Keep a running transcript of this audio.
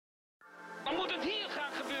het hier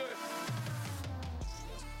gaat gebeuren?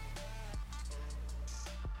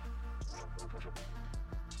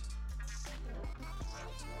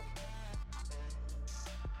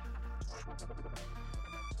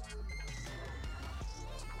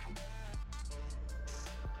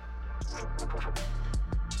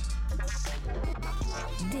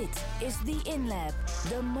 Dit is The InLab,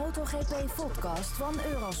 de MotoGP-podcast van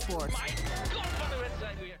Eurosport.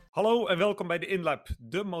 Hallo en welkom bij de InLab,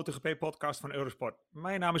 de MotoGP-podcast van Eurosport.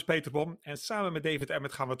 Mijn naam is Peter Bom en samen met David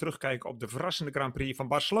Emmet gaan we terugkijken op de verrassende Grand Prix van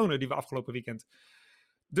Barcelona die we afgelopen weekend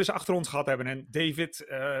dus achter ons gehad hebben. En David,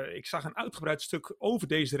 ik zag een uitgebreid stuk over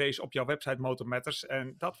deze race op jouw website Motor Matters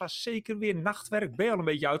en dat was zeker weer nachtwerk. Ben je al een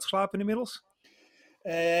beetje uitgeslapen inmiddels?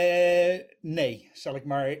 Nee, zal ik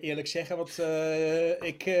maar eerlijk zeggen. Want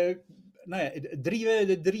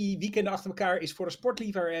drie weekenden achter elkaar is voor een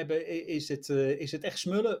sportliefhebber is het echt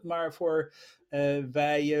smullen. Maar voor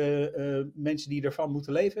wij mensen die ervan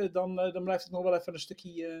moeten leven, dan blijft het nog wel even een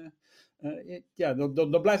stukje...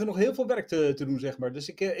 Dan blijft er nog heel veel werk te doen, zeg maar. Dus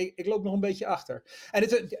ik loop nog een beetje achter. En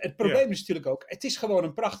het probleem is natuurlijk ook, het is gewoon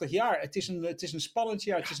een prachtig jaar. Het is een spannend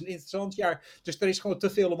jaar, het is een interessant jaar. Dus er is gewoon te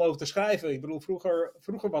veel om over te schrijven. Ik bedoel,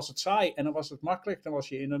 vroeger was het saai en dan was het makkelijk. Dan was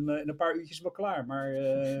je in een paar uurtjes wel klaar. Maar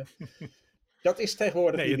dat is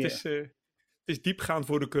tegenwoordig niet meer. Het is diepgaand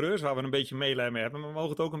voor de coureurs waar we een beetje meelijden mee hebben. Maar we mogen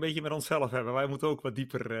het ook een beetje met onszelf hebben. Wij moeten ook wat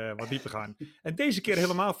dieper gaan. En deze keer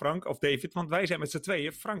helemaal Frank, of David, want wij zijn met z'n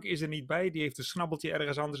tweeën. Frank is er niet bij, die heeft een snabbeltje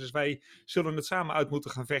ergens anders. Dus wij zullen het samen uit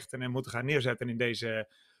moeten gaan vechten en moeten gaan neerzetten in deze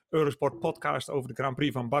Eurosport podcast over de Grand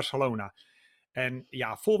Prix van Barcelona. En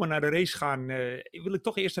ja, voor we naar de race gaan, wil ik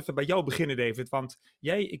toch eerst even bij jou beginnen, David. Want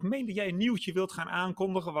ik meen dat jij een nieuwtje wilt gaan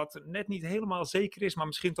aankondigen wat net niet helemaal zeker is, maar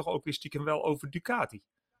misschien toch ook weer stiekem wel over Ducati.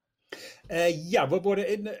 We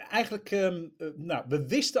worden we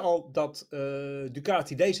wisten al dat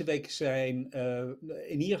Ducati deze week zijn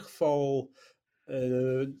in ieder geval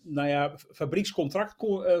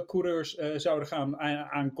fabriekscontractcoureurs zouden gaan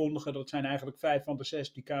aankondigen. Dat zijn eigenlijk 5 van de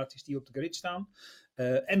 6 Ducatis die op de grid staan.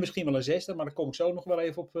 En misschien wel een 6e, maar daar kom ik zo nog wel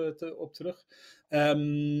even op terug.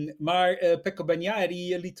 Maar Pecco Bagnaia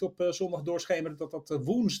die liet op zondag doorschemeren dat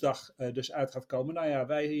woensdag dus uit gaat komen. Nou ja,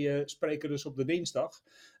 wij spreken dus op de dinsdag.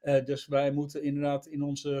 Dus wij moeten inderdaad in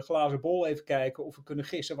onze glazen bol even kijken of we kunnen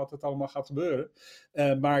gissen wat het allemaal gaat gebeuren.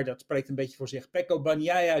 Maar dat spreekt een beetje voor zich. Pecco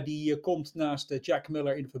Bagnaia die komt naast Jack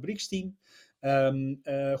Miller in het fabrieksteam.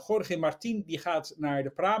 Jorge Martin die gaat naar de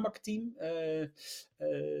Pramac team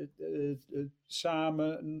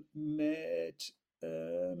samen met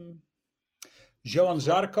Johan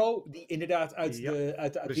Zarco die inderdaad uit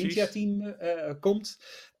de Avintia team komt.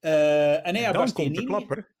 En dan komt de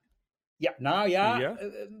klapper.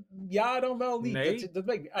 Ja, dan wel niet. Nee. Dat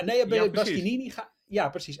weet ik. Enea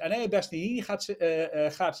Bastianini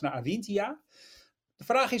gaat naar Avintia. De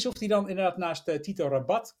vraag is of hij dan inderdaad naast Tito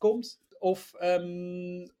Rabat komt.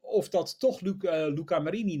 Of dat toch Luca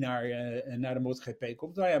Marini naar de MotoGP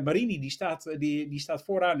komt. Nou ja, Marini die staat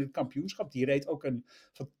vooraan in het kampioenschap. Die reed ook een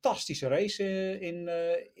fantastische race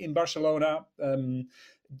in Barcelona.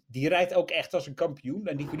 Die rijdt ook echt als een kampioen.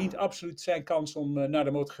 En die verdient absoluut zijn kans om naar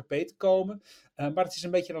de MotoGP te komen. Maar het is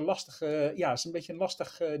een beetje een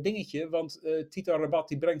lastig dingetje. Want Tito Rabat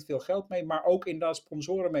die brengt veel geld mee. Maar ook inderdaad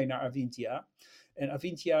sponsoren mee naar Avintia. En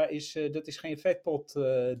Avintia is geen vetpot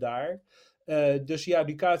daar. Dus ja,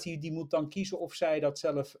 Ducati die moet dan kiezen of zij dat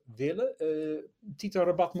zelf willen. Tito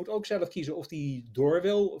Rabat moet ook zelf kiezen of hij door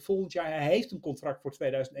wil volgend jaar. Hij heeft een contract voor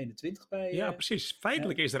 2021 bij... Ja, precies.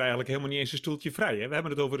 Feitelijk is er eigenlijk helemaal niet eens een stoeltje vrij. Hè? We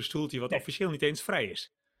hebben het over een stoeltje wat officieel niet eens vrij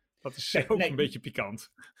is. Dat is ook een beetje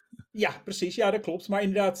pikant. Ja, precies. Ja, dat klopt. Maar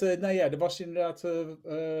inderdaad, er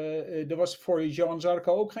was voor Johan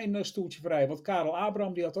Zarco ook geen stoeltje vrij. Want Karel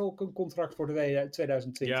Abraham die had ook een contract voor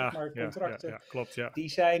 2020. Ja, maar contracten, klopt, ja. Die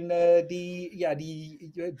zijn op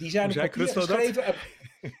papier geschreven.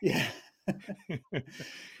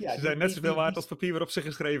 Ze zijn net zoveel waard als papier waarop ze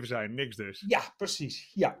geschreven zijn. Niks dus. Ja,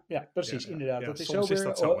 precies. Ja, precies. Inderdaad. Ja, soms is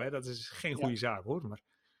dat zo. Hè? Dat is geen goede zaak, hoor. Maar...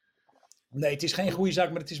 Nee, het is geen goede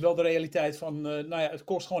zaak, maar het is wel de realiteit van... het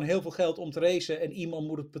kost gewoon heel veel geld om te racen en iemand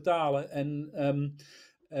moet het betalen. En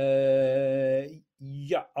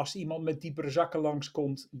als iemand met diepere zakken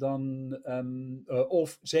langskomt, dan...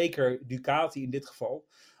 of zeker Ducati in dit geval...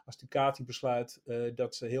 Als Ducati besluit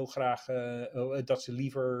dat ze heel graag... dat ze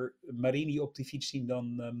liever Marini op die fiets zien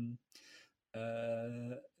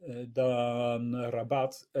dan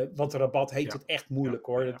Rabat. Want Rabat heeft het echt moeilijk,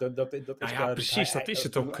 hoor. Dat is precies, dat is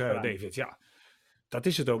het ook, David, ja. Dat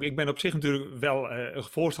is het ook. Ik ben op zich natuurlijk wel een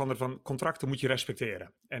voorstander van contracten moet je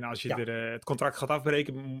respecteren. En als je het contract gaat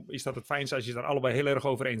afbreken, is dat het fijnste als je daar allebei heel erg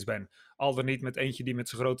over eens bent. Al dan niet met eentje die met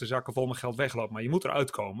zijn grote zakken vol met geld wegloopt. Maar je moet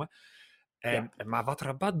eruit komen. Maar wat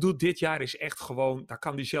Rabat doet dit jaar is echt gewoon, daar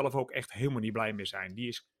kan hij zelf ook echt helemaal niet blij mee zijn. Die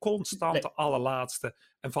is constant de allerlaatste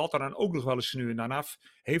en valt er dan ook nog wel eens nu en dan af.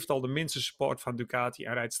 Heeft al de minste support van Ducati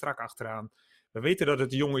en rijdt strak achteraan. We weten dat het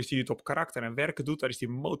de jongen is die het op karakter en werken doet. Daar is die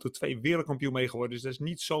Moto2 wereldkampioen mee geworden, dus dat is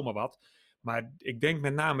niet zomaar wat. Maar ik denk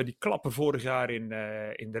met name die klappen vorig jaar in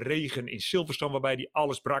de regen in Silverstone, waarbij hij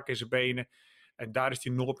alles brak in zijn benen. En daar is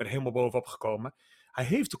hij nooit meer helemaal bovenop gekomen. Hij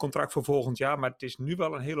heeft een contract voor volgend jaar, maar het is nu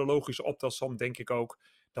wel een hele logische optelsom, denk ik ook,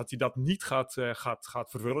 dat hij dat niet gaat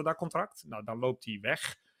vervullen, dat contract. Nou, dan loopt hij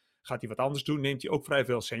weg. Gaat hij wat anders doen, neemt hij ook vrij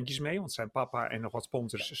veel centjes mee, want zijn papa en nog wat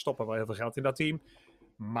sponsors stoppen wel heel veel geld in dat team.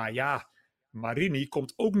 Maar ja, Marini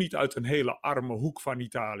komt ook niet uit een hele arme hoek van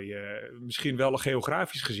Italië. Misschien wel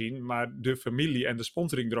geografisch gezien, maar de familie en de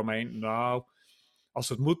sponsoring eromheen, nou, als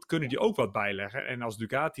het moet, kunnen die ook wat bijleggen. En als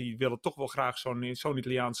Ducati willen toch wel graag zo'n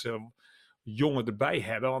Italiaanse jongen erbij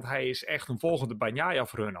hebben, want hij is echt een volgende Bagnaia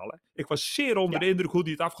voor hun allen. Ik was zeer onder de indruk hoe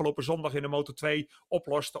hij het afgelopen zondag in de Moto2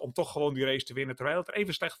 oploste om toch gewoon die race te winnen, terwijl het er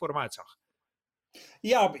even slecht voor hem uitzag.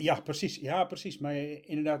 Ja, precies. Ja, precies. Maar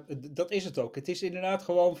inderdaad, dat is het ook. Het is inderdaad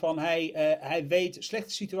gewoon van hij weet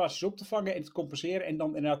slechte situaties op te vangen en te compenseren en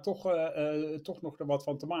dan inderdaad toch nog er wat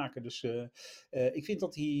van te maken. Dus ik vind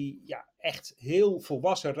dat hij echt heel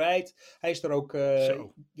volwassen rijdt. Hij is er ook,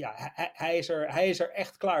 hij is er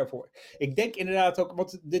echt klaar voor. Ik denk inderdaad ook,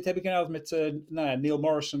 want dit heb ik inderdaad met Neil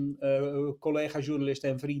Morrison, collega-journalist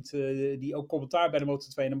en vriend, die ook commentaar bij de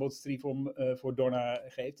Moto2 en de Moto3 voor Dorna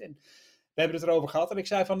geeft. En we hebben het erover gehad en ik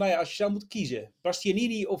zei van, als je zou moeten kiezen,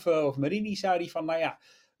 Bastianini of Marini, zei hij van,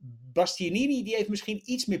 Bastianini die heeft misschien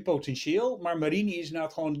iets meer potentieel, maar Marini is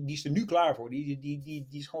inderdaad gewoon, die is er nu klaar voor. Die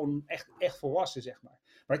is gewoon echt volwassen, zeg maar.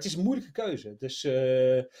 Maar het is een moeilijke keuze. Dus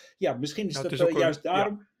misschien is dat juist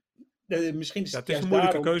daarom. Misschien is het is een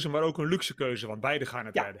moeilijke keuze, maar ook een luxe keuze, want beide gaan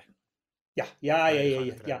het redden.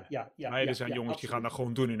 Beide zijn jongens die gaan dat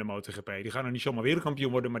gewoon doen in de MotoGP. Die gaan er niet zomaar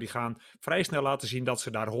wereldkampioen worden, maar die gaan vrij snel laten zien dat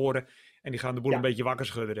ze daar horen. En die gaan de boel een beetje wakker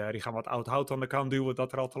schudden. Hè. Die gaan wat oud hout aan de kant duwen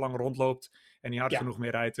dat er al te lang rondloopt en niet hard genoeg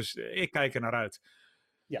meer rijdt. Dus ik kijk er naar uit.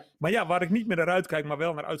 Ja. Maar waar ik niet meer naar uitkijk, maar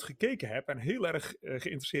wel naar uitgekeken heb en heel erg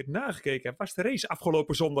geïnteresseerd nagekeken heb, was de race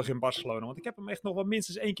afgelopen zondag in Barcelona. Want ik heb hem echt nog wel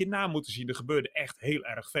minstens 1 keer na moeten zien. Er gebeurde echt heel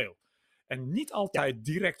erg veel. En niet altijd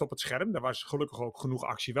direct op het scherm. Er was gelukkig ook genoeg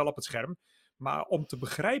actie wel op het scherm. Maar om te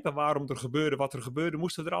begrijpen waarom er gebeurde wat er gebeurde,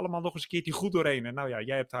 moesten er allemaal nog eens een keertje goed doorheen. En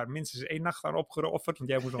jij hebt daar minstens 1 nacht aan opgeofferd, want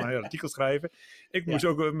jij moest nog een heel artikel schrijven. Ik moest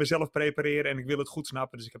ook mezelf prepareren en ik wil het goed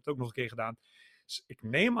snappen, dus ik heb het ook nog een keer gedaan. Dus ik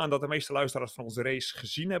neem aan dat de meeste luisteraars van onze race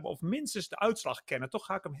gezien hebben, of minstens de uitslag kennen. Toch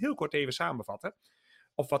ga ik hem heel kort even samenvatten.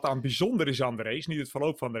 Of wat dan bijzonder is aan de race, niet het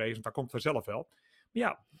verloop van de race, want dat komt vanzelf wel.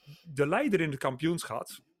 Maar de leider in het kampioenschap,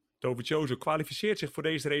 Dovizioso, kwalificeert zich voor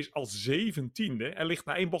deze race als 17e en ligt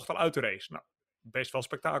na 1 bocht al uit de race. Nou, best wel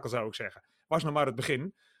spektakel zou ik zeggen. Was nog maar het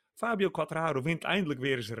begin. Fabio Quartararo wint eindelijk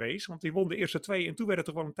weer eens een race, want hij won de eerste 2 en toen werd het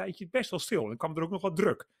toch wel een tijdje best wel stil. En kwam er ook nog wat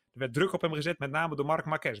druk. Er werd druk op hem gezet, met name door Marc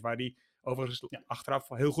Marquez, waar hij overigens achteraf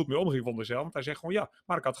heel goed mee omging, vond hij zelf. Want hij zegt gewoon,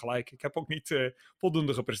 Marc had gelijk, ik heb ook niet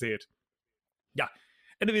voldoende gepresteerd. Ja,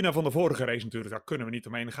 en de winnaar van de vorige race natuurlijk, daar kunnen we niet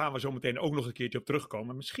omheen. Daar gaan we zo meteen ook nog een keertje op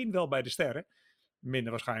terugkomen. Misschien wel bij de sterren.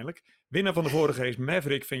 Minder waarschijnlijk. Winnaar van de vorige race,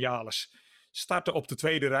 Maverick Vinales. Startte op de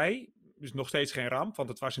tweede rij. Dus nog steeds geen ramp, want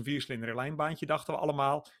het was een 4-cilinderen lijnbaantje, dachten we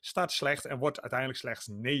allemaal. Start slecht en wordt uiteindelijk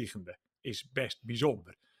slechts 9e. Is best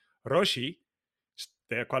bijzonder. Rossi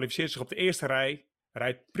kwalificeert zich op de eerste rij.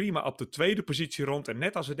 Rijdt prima op de tweede positie rond. En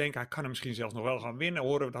net als we denken, hij kan hem misschien zelfs nog wel gaan winnen,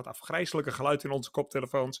 horen we dat afgrijselijke geluid in onze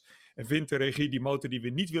koptelefoons. En vindt de regie die motor die we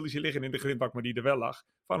niet willen zien liggen in de grindbak, maar die er wel lag.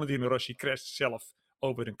 Valentino Rossi crasht zelf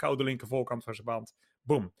over een koude linker voorkant van zijn band.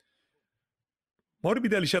 Boom.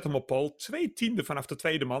 Morbidelli zet hem op pole. 2/10 vanaf de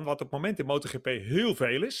tweede man, wat op het moment in MotoGP heel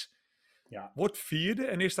veel is. Ja. Wordt 4e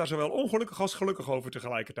en is daar zowel ongelukkig als gelukkig over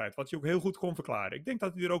tegelijkertijd. Wat hij ook heel goed kon verklaren. Ik denk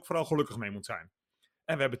dat hij er ook vooral gelukkig mee moet zijn.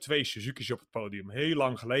 En we hebben 2 Suzuki's op het podium. Heel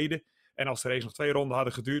lang geleden. En als de race nog 2 ronden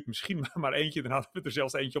hadden geduurd, misschien maar eentje, dan hadden we er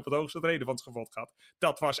zelfs eentje op het hoogste treden van het schavot gehad.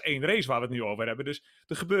 Dat was 1 race waar we het nu over hebben. Dus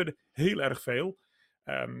er gebeurde heel erg veel.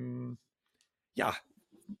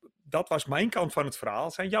 Dat was mijn kant van het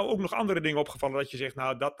verhaal. Zijn jou ook nog andere dingen opgevallen dat je zegt,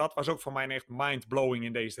 nou, dat was ook voor mij echt mind-blowing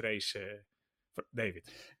in deze race,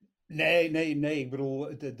 David? Nee. Ik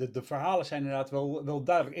bedoel, de verhalen zijn inderdaad wel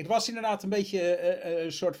duidelijk. Het was inderdaad een beetje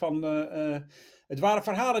een soort van het waren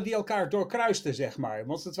verhalen die elkaar doorkruisten, zeg maar.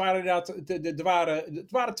 Want het waren inderdaad,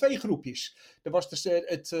 het waren twee groepjes. Er was dus hoe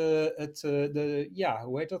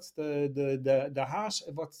heet dat? De haas,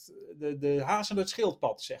 de haas en het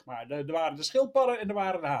schildpad, zeg maar. Er waren de schildpadden en er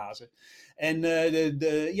waren de hazen. En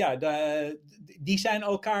die zijn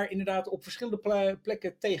elkaar inderdaad op verschillende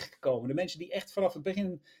plekken tegengekomen. De mensen die echt vanaf het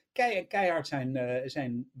begin keihard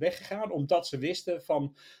zijn weggegaan, omdat ze wisten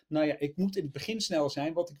van, nou ja, ik moet in het begin snel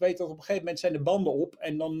zijn, want ik weet dat op een gegeven moment zijn de banden op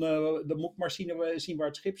en dan moet ik maar zien waar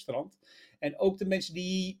het schip strandt. En ook de mensen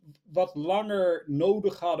die wat langer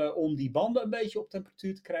nodig hadden om die banden een beetje op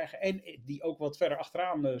temperatuur te krijgen en die ook wat verder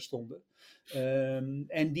achteraan stonden.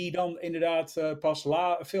 En die dan inderdaad pas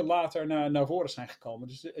veel later naar voren zijn gekomen.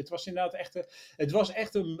 Dus het was inderdaad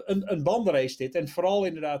echt een bandenrace dit. En vooral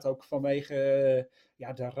inderdaad ook vanwege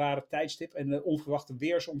de rare tijdstip en de onverwachte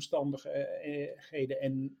weersomstandigheden.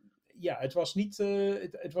 En ja, het was niet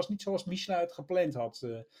zoals Michelin het gepland had,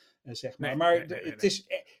 zeg maar. Maar het is...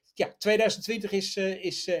 2020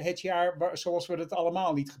 is het jaar zoals we het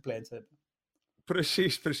allemaal niet gepland hebben.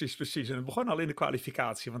 Precies. En het begon al in de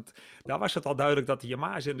kwalificatie, want daar was het al duidelijk dat de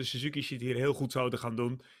Yamaha's en de Suzuki's het hier heel goed zouden gaan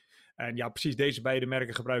doen. En ja, precies, deze beide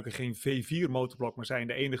merken gebruiken geen V4 motorblok, maar zijn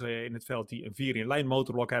de enige in het veld die een 4-in-lijn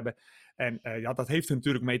motorblok hebben. En dat heeft er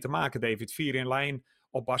natuurlijk mee te maken, David. 4-in-lijn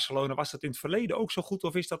op Barcelona, was dat in het verleden ook zo goed?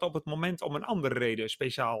 Of is dat op het moment om een andere reden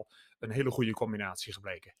speciaal een hele goede combinatie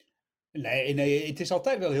gebleken? Nee, het is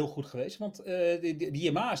altijd wel heel goed geweest. Want die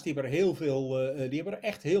Yamaha's die hebben er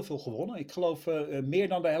echt heel veel gewonnen. Ik geloof meer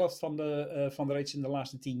dan de helft van de races in de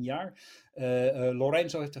laatste 10 jaar.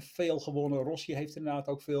 Lorenzo heeft er veel gewonnen. Rossi heeft inderdaad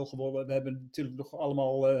ook veel gewonnen. We hebben natuurlijk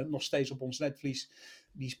nog steeds op ons netvlies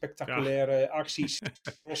die spectaculaire acties.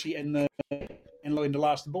 Rossi en in de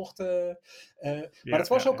laatste bocht. Maar het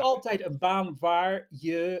was ook altijd een baan waar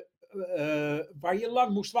je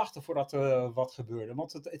lang moest wachten voordat er wat gebeurde.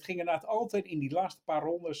 Want het ging inderdaad altijd in die laatste paar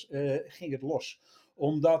rondes ging het los.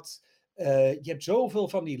 Omdat je hebt zoveel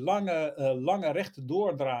van die lange rechte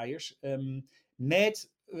doordraaiers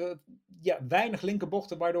met weinig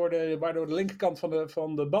linkerbochten, waardoor de linkerkant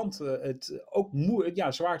van de band het ook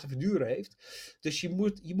zwaar te verduren heeft. Dus je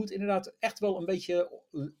moet inderdaad echt wel een beetje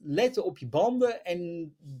letten op je banden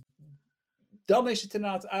en dan is het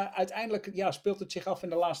inderdaad, uiteindelijk speelt het zich af in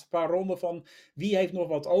de laatste paar ronden van wie heeft nog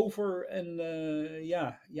wat over. En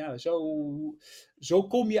zo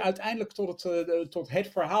kom je uiteindelijk tot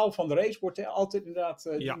het verhaal van de race. Wordt altijd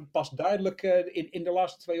inderdaad pas duidelijk in de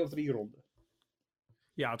laatste 2 of 3 ronden.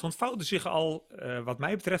 Ja, het ontvouwde zich al, wat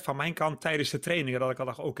mij betreft, van mijn kant tijdens de trainingen. Dat ik al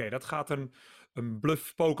dacht, oké, dat gaat een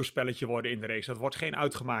bluff-pokerspelletje worden in de race. Dat wordt geen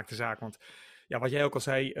uitgemaakte zaak, want... Ja, wat jij ook al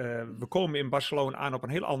zei, we komen in Barcelona aan op een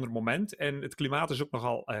heel ander moment. En het klimaat is ook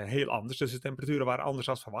nogal heel anders. Dus de temperaturen waren anders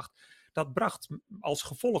dan verwacht. Dat bracht als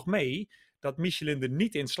gevolg mee dat Michelin er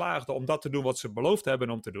niet in slaagde om dat te doen wat ze beloofd hebben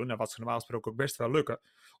om te doen. En wat ze normaal gesproken ook best wel lukken.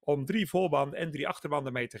 Om 3 voorbanden en 3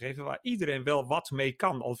 achterbanden mee te geven waar iedereen wel wat mee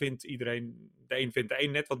kan. Al vindt iedereen, de een vindt de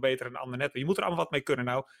een net wat beter en de ander net. Je moet er allemaal wat mee kunnen.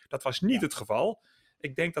 Nou, dat was niet het geval.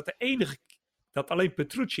 Ik denk dat de enige... dat alleen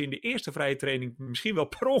Petrucci in de eerste vrije training misschien wel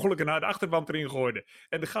per ongeluk naar de achterband erin gooide.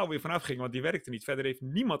 En er gauw weer vanaf ging, want die werkte niet. Verder heeft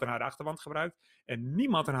niemand een harde achterband gebruikt en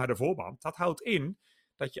niemand een harde voorband. Dat houdt in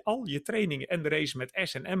dat je al je trainingen en de race met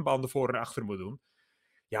S- en M-banden voor en achter moet doen.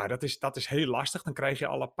 Ja, dat is heel lastig. Dan krijg je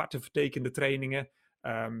al aparte vertekende trainingen.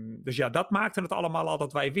 Dus ja, dat maakte het allemaal al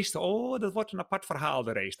dat wij wisten, dat wordt een apart verhaal,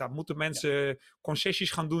 de race. Daar moeten mensen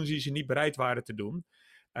concessies gaan doen die ze niet bereid waren te doen.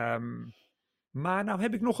 Maar nou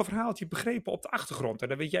heb ik nog een verhaaltje begrepen op de achtergrond. En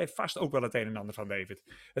daar weet jij vast ook wel het een en ander van, David.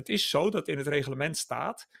 Het is zo dat in het reglement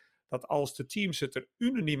staat dat als de teams het er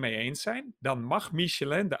unaniem mee eens zijn, dan mag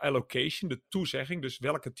Michelin de allocation, de toezegging, dus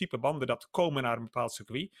welke type banden dat komen naar een bepaald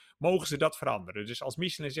circuit, mogen ze dat veranderen. Dus als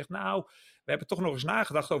Michelin zegt, nou, we hebben toch nog eens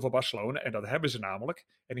nagedacht over Barcelona, en dat hebben ze namelijk,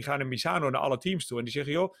 en die gaan in Misano naar alle teams toe en die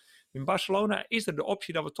zeggen, joh, in Barcelona is er de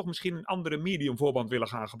optie dat we toch misschien een andere medium voorband willen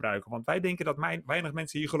gaan gebruiken, want wij denken dat weinig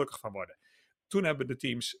mensen hier gelukkig van worden. Toen hebben de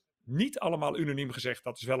teams niet allemaal unaniem gezegd,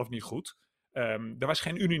 dat is wel of niet goed. Er was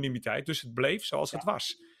geen unanimiteit, dus het bleef zoals het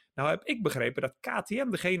was. Nou heb ik begrepen dat KTM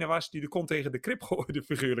degene was die de kont tegen de krip gooide,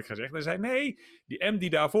 figuurlijk gezegd. En zei, nee, die M die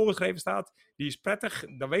daar voorgeschreven staat, die is prettig.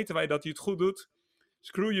 Dan weten wij dat hij het goed doet.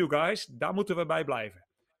 Screw you guys, daar moeten we bij blijven.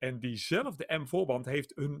 En diezelfde M-voorband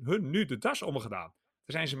heeft hun nu de das omgedaan. Daar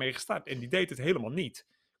zijn ze mee gestart en die deed het helemaal niet.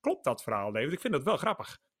 Klopt dat verhaal, David? Ik vind dat wel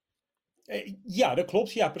grappig. Ja, dat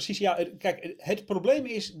klopt. Ja, precies. Ja, kijk, het probleem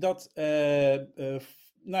is dat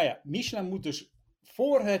Michelin moet dus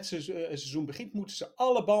voor het seizoen begint, moeten ze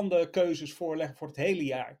alle bandenkeuzes voorleggen voor het hele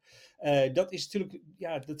jaar. Dat is natuurlijk,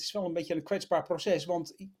 dat is wel een beetje een kwetsbaar proces,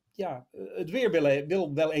 want het weer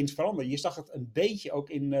wil wel eens veranderen. Je zag het een beetje ook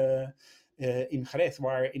in Jerez,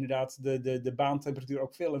 waar inderdaad de baantemperatuur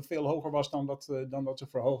ook veel en veel hoger was dan dat ze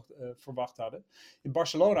verwacht hadden. In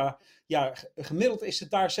Barcelona, gemiddeld is het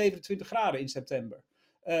daar 27 graden in september.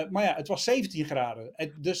 Maar ja, het was 17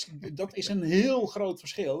 graden. Dus dat is een heel groot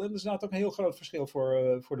verschil. En dat is inderdaad ook een heel groot verschil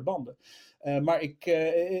voor de banden.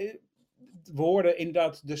 We hoorden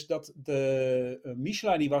inderdaad dus dat de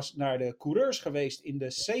Michelin die was naar de coureurs geweest in de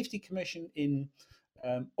Safety Commission in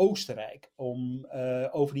Oostenrijk om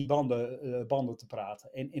over die banden te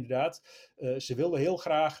praten. En inderdaad, ze wilden heel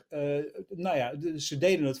graag, ze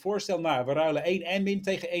deden het voorstel, we ruilen 1 M in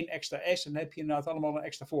tegen 1 extra S en dan heb je inderdaad allemaal een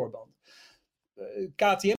extra voorband.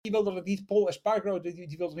 KTM die wilde het niet, Pol Espargaro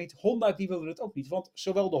die wilde het niet, Honda die wilde het ook niet. Want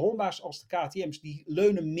zowel de Honda's als de KTM's die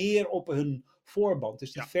leunen meer op hun voorband.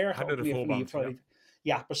 Dus die vergen ook meer voorband, van die.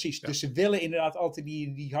 Ja, precies. Ja. Dus ze willen inderdaad altijd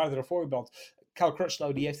die hardere voorband. Cal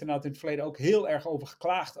Crutchlow die heeft inderdaad in het verleden ook heel erg over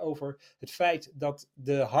geklaagd over het feit dat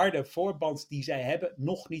de harde voorband die zij hebben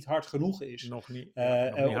nog niet hard genoeg is. Nog niet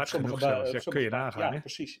hard genoeg zelfs. Dat kun je nagaan. Ja,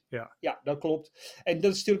 precies. Ja, dat klopt. En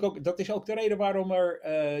dat is natuurlijk ook de reden waarom er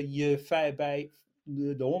bij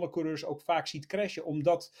de Honda-coureurs ook vaak ziet crashen.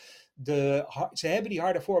 Omdat ze hebben die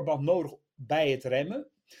harde voorband nodig bij het remmen.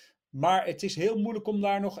 Maar het is heel moeilijk om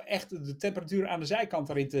daar nog echt de temperatuur aan de zijkant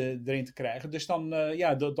erin te krijgen. Dus dan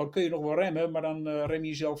kun je nog wel remmen, maar dan rem je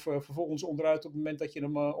jezelf vervolgens onderuit op het moment dat je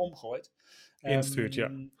hem omgooit. Instuurt,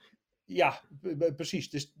 ja. Ja, precies.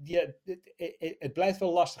 Dus het blijft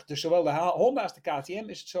wel lastig. Dus zowel de Honda als de KTM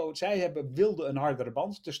is het zo. Zij wilden een hardere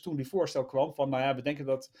band. Dus toen die voorstel kwam van, we denken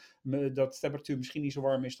dat de temperatuur misschien niet zo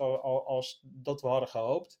warm is als dat we hadden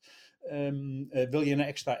gehoopt. Wil je een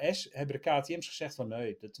extra S? Hebben de KTM's gezegd van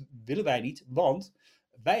nee, dat willen wij niet. Want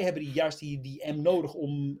wij hebben juist die M nodig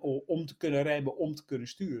om te kunnen remmen, om te kunnen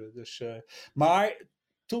sturen. Dus, maar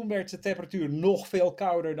toen werd de temperatuur nog veel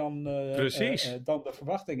kouder dan de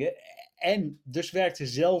verwachtingen. En dus werkte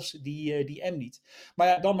zelfs die M niet. Maar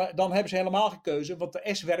ja, dan hebben ze helemaal gekozen. Want de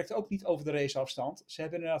S werkt ook niet over de raceafstand. Ze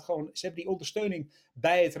hebben inderdaad die ondersteuning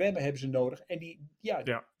bij het remmen hebben ze nodig. En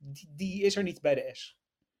die is er niet bij de S.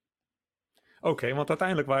 Oké, want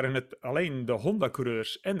uiteindelijk waren het alleen de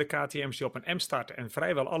Honda-coureurs en de KTM's die op een M starten. En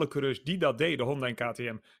vrijwel alle coureurs die dat deden, Honda en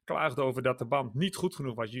KTM, klaagden over dat de band niet goed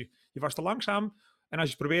genoeg was. Je was te langzaam en als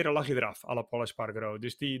je het probeerde lag je eraf, à la Pol Espargaro.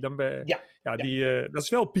 Dus dat is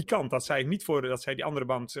wel pikant dat zij die andere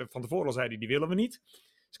band van tevoren al zeiden, die willen we niet.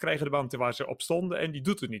 Ze kregen de band waar ze op stonden en die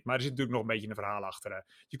doet het niet. Maar er zit natuurlijk nog een beetje een verhaal achter.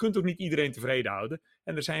 Je kunt ook niet iedereen tevreden houden.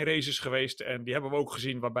 En er zijn races geweest en die hebben we ook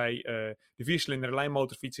gezien waarbij de viercilinder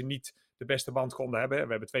lijnmotorfietsen niet de beste band konden hebben. We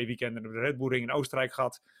hebben 2 weekenden de Red Bull Ring in Oostenrijk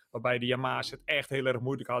gehad, waarbij de Yamaha's het echt heel erg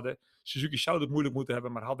moeilijk hadden. Suzuki zou het moeilijk moeten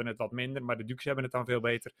hebben, maar hadden het wat minder. Maar de Dukes hebben het dan veel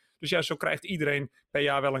beter. Dus ja, zo krijgt iedereen per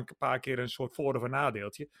jaar wel een paar keer een soort voordeel of een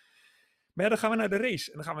nadeeltje. Maar dan gaan we naar de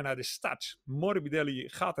race en dan gaan we naar de start. Morbidelli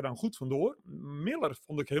gaat er dan goed vandoor. Miller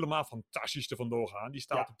vond ik helemaal fantastisch er vandoor gaan. Die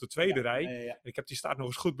staat op de tweede rij. Ja. Ik heb die start nog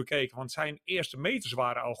eens goed bekeken, want zijn eerste meters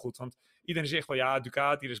waren al goed. Want iedereen zegt wel,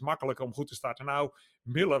 Ducati is makkelijker om goed te starten. Nou,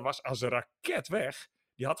 Miller was als een raket weg.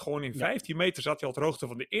 Die had gewoon in 15 meter zat hij al ter hoogte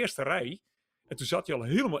van de eerste rij. En toen zat hij al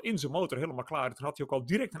helemaal in zijn motor, helemaal klaar. En toen had hij ook al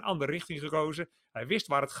direct een andere richting gekozen. Hij wist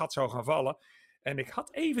waar het gat zou gaan vallen. En ik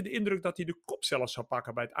had even de indruk dat hij de kop zelfs zou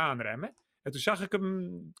pakken bij het aanremmen. En toen zag ik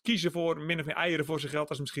hem kiezen voor min of meer eieren voor zijn geld.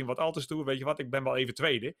 Dat is misschien wat al te stoer. Weet je wat, ik ben wel even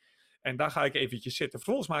tweede. En daar ga ik eventjes zitten.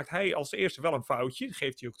 Vervolgens maakt hij als eerste wel een foutje. Dat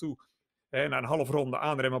geeft hij ook toe. Na een half ronde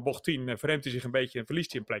aanremmen, bocht 10, verremt hij zich een beetje en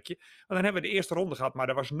verliest hij een plekje. Want dan hebben we de eerste ronde gehad. Maar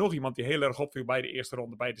er was nog iemand die heel erg opviel bij de eerste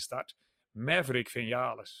ronde, bij de start. Maverick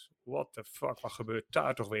Vinales. What the fuck, wat gebeurt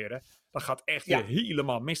daar toch weer, hè? Dat gaat echt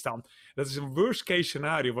helemaal misstaan. Dat is een worst case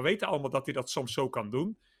scenario. We weten allemaal dat hij dat soms zo kan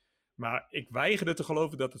doen. Maar ik weigerde te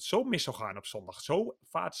geloven dat het zo mis zou gaan op zondag. Zo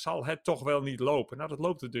vaart zal het toch wel niet lopen. Nou, dat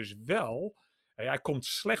loopt het dus wel. Hij komt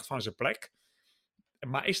slecht van zijn plek.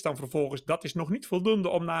 Maar is dan vervolgens, dat is nog niet voldoende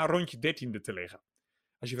om na een rondje 13e te liggen.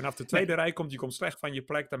 Als je vanaf de tweede rij komt, je komt slecht van je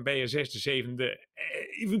plek, dan ben je 6e, 7e,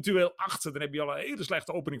 eventueel 8e. Dan heb je al een hele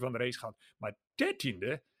slechte opening van de race gehad. Maar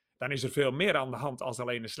 13e, dan is er veel meer aan de hand als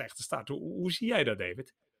alleen een slechte start. Hoe zie jij dat,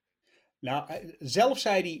 David? Nou, zelf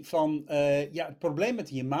zei hij van, het probleem met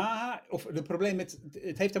de Yamaha,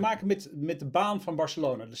 het heeft te maken met de baan van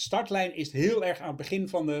Barcelona. De startlijn is heel erg aan het begin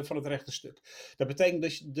van het rechte stuk. Dat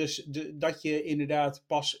betekent dus dat je inderdaad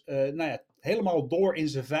pas, helemaal door in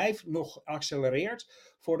zijn 5 nog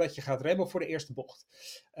accelereert, voordat je gaat remmen voor de eerste bocht.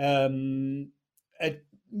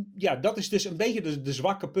 ja, dat is dus een beetje de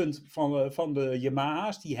zwakke punt van de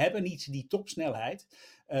Yamaha's. Die hebben niet die topsnelheid.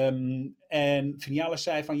 En Vinales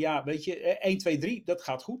zei van ja, weet je, 1, 2, 3, dat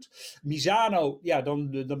gaat goed. Misano, ja, dan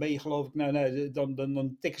ben je geloof ik,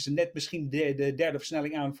 dan tikken ze net misschien de derde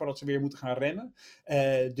versnelling aan voordat ze weer moeten gaan remmen.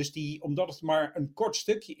 Dus omdat het maar een kort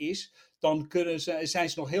stukje is, dan zijn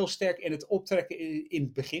ze nog heel sterk in het optrekken in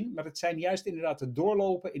het begin. Maar het zijn juist inderdaad het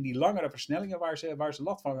doorlopen in die langere versnellingen waar ze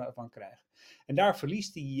last van krijgen. En daar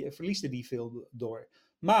verliesde die veel door.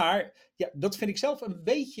 Maar ja, dat vind ik zelf een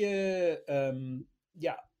beetje...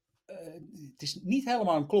 het is niet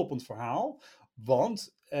helemaal een kloppend verhaal.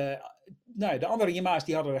 Want de andere Yamaha's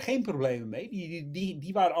die hadden er geen problemen mee.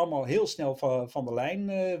 Die waren allemaal heel snel van de lijn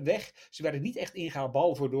weg. Ze werden niet echt ingehaald,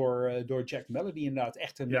 behalve door Jack Miller, die inderdaad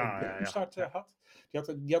echt een start had.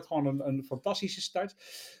 Die had gewoon een fantastische start.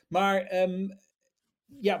 Maar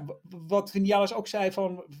wat Vinales ook zei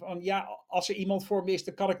van ja, als er iemand voor me is,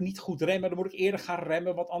 dan kan ik niet goed remmen. Dan moet ik eerder gaan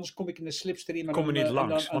remmen, want anders kom ik in de slipstream. Kom je niet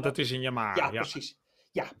langs, want het is een Yamaha. Ja, precies.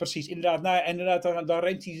 Ja, precies. Inderdaad, dan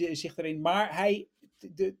remt hij zich erin. Maar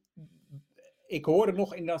ik hoorde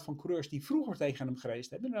nog inderdaad van coureurs die vroeger tegen hem gereisd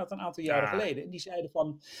hebben. Inderdaad een aantal jaren geleden. En die zeiden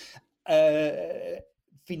van...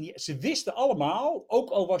 ze wisten allemaal, ook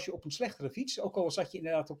al was je op een slechtere fiets, ook al zat je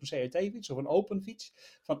inderdaad op een CRT-fiets of een open fiets,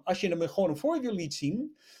 van als je hem gewoon een voorwiel liet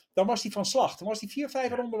zien, dan was hij van slag. Dan was hij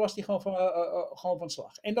 4-5 ronden was hij gewoon van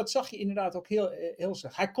slag. En dat zag je inderdaad ook heel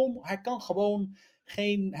slecht. Hij kan gewoon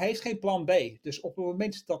hij heeft geen plan B. Dus op het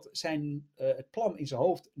moment dat het plan in zijn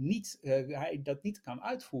hoofd hij dat niet kan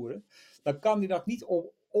uitvoeren, dan kan hij dat niet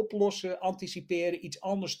oplossen, anticiperen, iets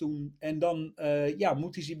anders doen. En dan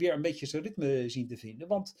moet hij weer een beetje zijn ritme zien te vinden.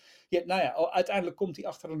 Want uiteindelijk komt hij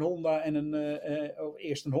achter een Honda en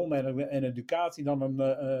eerst een Honda en een Ducati, dan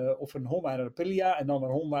of een Honda en een Aprilia en dan een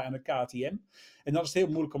Honda en een KTM. En dan is het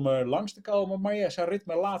heel moeilijk om er langs te komen. Maar ja, zijn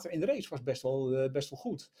ritme later in de race was best wel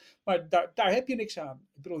goed. Maar daar heb je niks aan.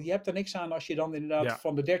 Ik bedoel, je hebt er niks aan als je dan inderdaad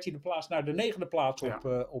van de 13e plaats naar de 9e plaats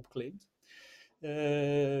opklimt.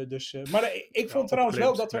 Maar ik vond trouwens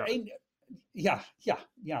wel dat er één... Ja,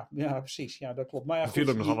 precies. Ja, dat klopt. Maar ja, er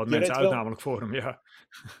vielen nogal wat mensen uit namelijk voor hem, ja.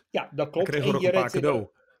 Ja, dat klopt. Hij kreeg ook een paar cadeau.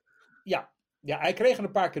 Ja, hij kreeg er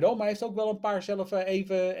een paar cadeau, maar hij heeft ook wel een paar zelf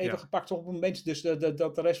even gepakt op het moment dus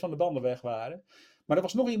dat de rest van de banden weg waren. Maar er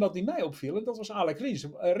was nog iemand die mij opviel en dat was Alex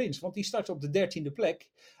Rins, want die startte op de 13e plek.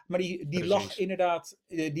 Maar die lag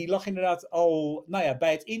inderdaad al,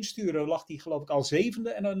 bij het insturen lag hij geloof ik al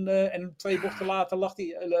 7e en 2 bochten later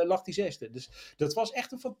lag hij 6e. Dus dat was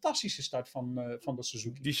echt een fantastische start van de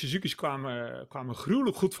Suzuki. Die Suzuki's kwamen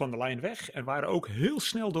gruwelijk goed van de lijn weg en waren ook heel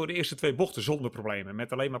snel door de eerste 2 bochten zonder problemen,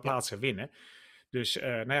 met alleen maar plaatsen winnen. Dus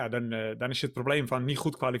dan is het probleem van niet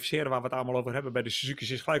goed kwalificeren, waar we het allemaal over hebben bij de Suzuki's,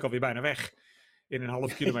 is gelijk alweer bijna weg. In een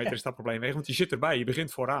half kilometer is dat probleem weg, want je zit erbij, je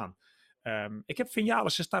begint vooraan. Ik heb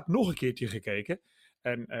Vinales' start nog een keertje gekeken.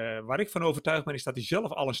 En waar ik van overtuigd ben, is dat hij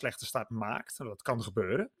zelf al een slechte start maakt. Dat kan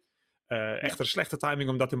gebeuren. Echt een slechte timing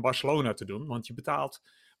om dat in Barcelona te doen. Want je betaalt,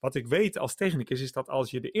 wat ik weet als technicus, is dat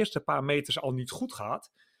als je de eerste paar meters al niet goed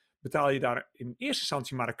gaat, betaal je daar in eerste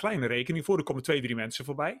instantie maar een kleine rekening voor. Er komen 2-3 mensen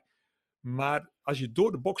voorbij. Maar als je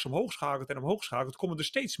door de box omhoog schakelt, komen er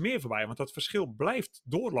steeds meer voorbij. Want dat verschil blijft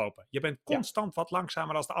doorlopen. Je bent constant wat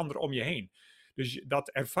langzamer dan de ander om je heen. Dus dat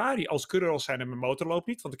ervaar je als coureur als zijnde, mijn motor loopt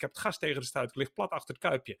niet. Want ik heb het gas tegen de stuit, ik lig plat achter het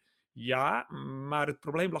kuipje. Ja, maar het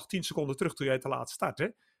probleem lag 10 seconden terug toen jij te laat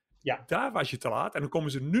startte. Ja. Daar was je te laat en dan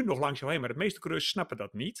komen ze nu nog langs jou heen. Maar de meeste coureurs snappen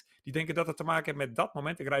dat niet. Die denken dat het te maken heeft met dat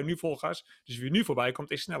moment. Ik rijd nu vol gas, dus wie nu voorbij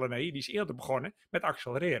komt is sneller. Nee, die is eerder begonnen met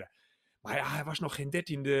accelereren. Maar ja, hij was nog geen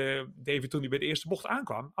 13e, David, toen hij bij de eerste bocht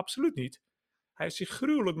aankwam. Absoluut niet. Hij heeft zich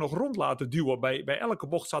gruwelijk nog rond laten duwen. Bij elke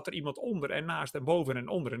bocht zat er iemand onder en naast en boven en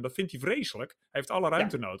onder. En dat vindt hij vreselijk. Hij heeft alle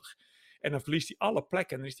ruimte nodig. En dan verliest hij alle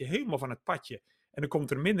plekken en dan is hij helemaal van het padje. En dan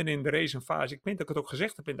komt er midden in de race een fase. Ik meen dat ik het ook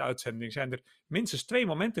gezegd heb in de uitzending. Zijn er minstens 2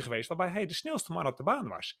 momenten geweest waarbij hij de snelste man op de baan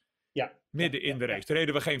was. Ja. Midden in de race. Toen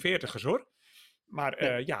reden we geen 40ers hoor. Maar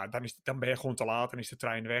dan ben je gewoon te laat. Dan is de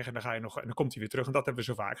trein weg en dan ga je nog en dan komt hij weer terug. En dat hebben we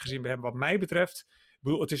zo vaak gezien bij hem. Wat mij betreft,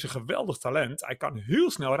 het is een geweldig talent. Hij kan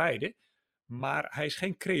heel snel rijden. Maar hij is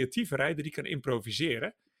geen creatieve rijder die kan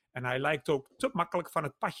improviseren. En hij lijkt ook te makkelijk van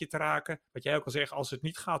het padje te raken. Wat jij ook al zegt, als het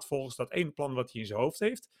niet gaat volgens dat ene plan wat hij in zijn hoofd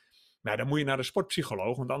heeft. Nou, dan moet je naar de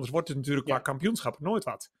sportpsycholoog. Want anders wordt het natuurlijk qua kampioenschappen nooit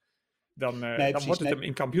wat. Dan wordt het hem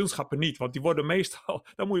in kampioenschappen niet. Want die worden meestal,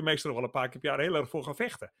 dan moet je meestal nog wel een paar keer per jaar heel erg voor gaan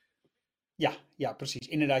vechten. Ja, precies.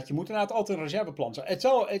 Inderdaad, je moet inderdaad altijd een reserveplan zijn. Het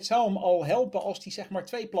zou hem al helpen als hij zeg maar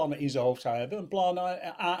 2 plannen in zijn hoofd zou hebben. Een plan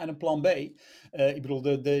A en een plan B. Ik bedoel,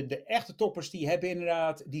 de echte toppers die hebben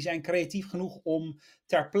inderdaad, die zijn creatief genoeg om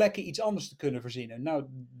ter plekke iets anders te kunnen verzinnen. Nou,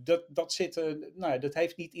 dat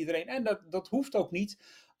heeft niet iedereen. En dat hoeft ook niet.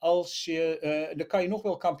 Dan kan je nog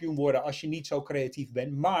wel kampioen worden als je niet zo creatief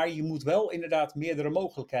bent. Maar je moet wel inderdaad meerdere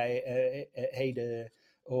mogelijkheden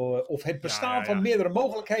of het bestaan van meerdere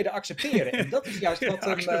mogelijkheden accepteren. En dat is juist wat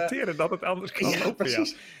accepteren dat het anders kan lopen.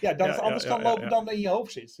 Precies. Ja, dat het anders kan lopen dan in je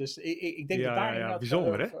hoofd zit. Dus ik denk dat daar inderdaad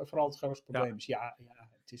vooral het grootste probleem is. Ja,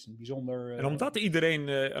 het is een bijzonder... En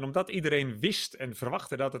omdat iedereen wist en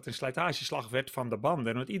verwachtte dat het een slijtageslag werd van de banden.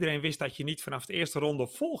 En omdat iedereen wist dat je niet vanaf de eerste ronde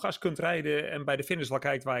vol gas kunt rijden en bij de finish wel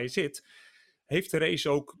kijkt waar je zit, heeft de race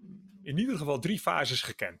ook in ieder geval 3 fases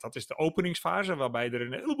gekend. Dat is de openingsfase, waarbij er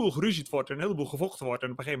een heleboel geruzied wordt, een heleboel gevochten wordt.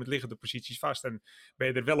 En op een gegeven moment liggen de posities vast en ben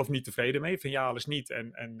je er wel of niet tevreden mee. Van ja, alles niet.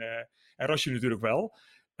 En Rossi natuurlijk wel.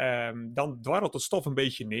 Dan dwarrelt het stof een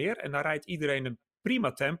beetje neer en dan rijdt iedereen een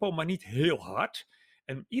prima tempo, maar niet heel hard.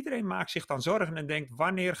 En iedereen maakt zich dan zorgen en denkt,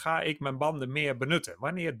 wanneer ga ik mijn banden meer benutten?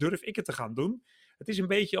 Wanneer durf ik het te gaan doen? Het is een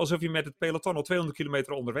beetje alsof je met het peloton al 200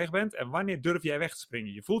 kilometer onderweg bent. En wanneer durf jij weg te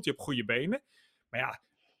springen? Je voelt je op goede benen. Maar ja,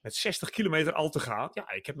 met 60 kilometer al te gaan.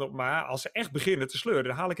 Ja, ik heb nog maar, als ze echt beginnen te sleuren,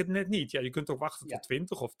 dan haal ik het net niet. Ja, je kunt ook wachten tot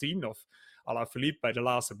 20 of 10 of à la Philippe bij de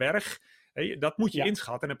laatste berg. Dat moet je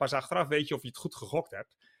inschatten. En pas achteraf weet je of je het goed gegokt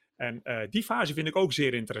hebt. En die fase vind ik ook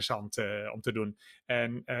zeer interessant om te doen.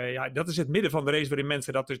 En dat is het midden van de race waarin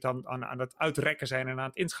mensen dat dus dan aan het uitrekken zijn en aan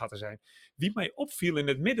het inschatten zijn. Wie mij opviel in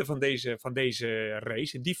het midden van deze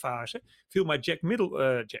race, in die fase, viel mij Jack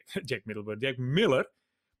Miller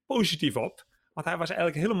positief op. Want hij was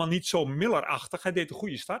eigenlijk helemaal niet zo Miller-achtig. Hij deed een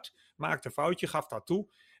goede start, maakte een foutje, gaf dat toe.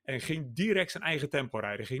 En ging direct zijn eigen tempo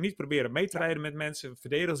rijden. Ging niet proberen mee te rijden met mensen.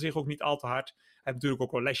 Verdedigde zich ook niet al te hard. Hij heeft natuurlijk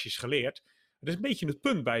ook wel lesjes geleerd. Dat is een beetje het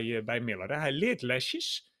punt bij Miller. Hè? Hij leert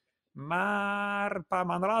lesjes, maar een paar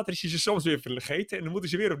maanden later is hij ze soms weer vergeten en dan moeten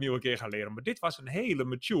ze weer opnieuw een keer gaan leren. Maar dit was een hele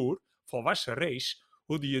mature, volwassen race,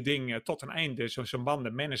 hoe die je ding tot een einde zijn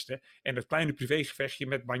banden managede en dat kleine privégevechtje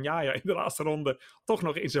met Bagnaia in de laatste ronde toch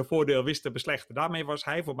nog in zijn voordeel wist te beslechten. Daarmee was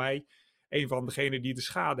hij voor mij een van degenen die de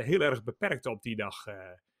schade heel erg beperkte op die dag.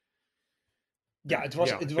 Het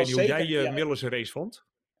was ik weet zeker... niet hoe jij Miller's race vond.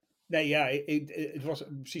 Nee, het was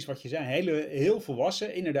precies wat je zei. Heel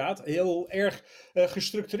volwassen, inderdaad. Heel erg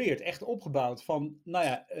gestructureerd. Echt opgebouwd. Van,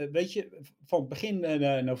 weet je, van begin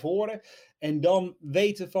naar voren. En dan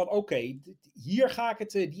weten van, oké, hier ga ik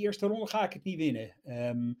het, die eerste ronde ga ik het niet winnen.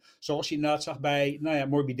 Zoals je inderdaad zag bij,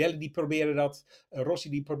 Morbidelli die probeerde dat. Rossi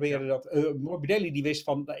die probeerde dat. Morbidelli die wist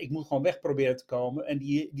van, ik moet gewoon weg proberen te komen. En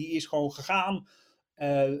die is gewoon gegaan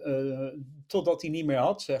totdat hij niet meer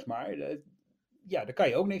had, zeg maar. Daar kan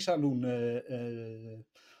je ook niks aan doen.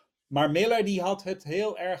 Maar Miller die had het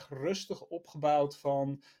heel erg rustig opgebouwd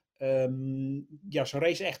van zijn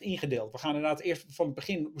race echt ingedeeld. We gaan inderdaad eerst van het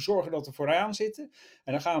begin zorgen dat we vooraan zitten.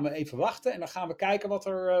 En dan gaan we even wachten en dan gaan we kijken wat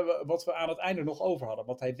we aan het einde nog over hadden.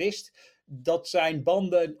 Want hij wist dat zijn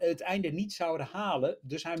banden het einde niet zouden halen.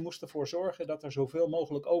 Dus hij moest ervoor zorgen dat er zoveel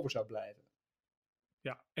mogelijk over zou blijven.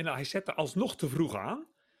 Ja, en hij zette alsnog te vroeg aan.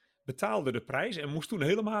 Betaalde de prijs en moest toen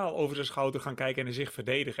helemaal over zijn schouder gaan kijken en zich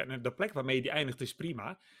verdedigen. En de plek waarmee hij eindigt is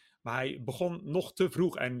prima. Maar hij begon nog te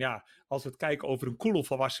vroeg. En ja, als we het kijken over een koele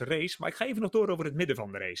volwassen race. Maar ik ga even nog door over het midden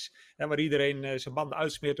van de race. En waar iedereen zijn banden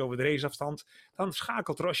uitsmeert over de raceafstand. Dan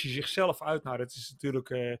schakelt Rossi zichzelf uit. Nou, dat is natuurlijk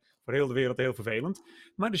voor heel de wereld heel vervelend.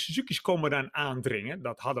 Maar de Suzuki's komen dan aandringen.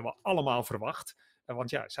 Dat hadden we allemaal verwacht. Want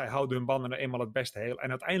ja, zij houden hun banden nou eenmaal het beste heel. En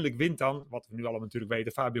uiteindelijk wint dan, wat we nu allemaal natuurlijk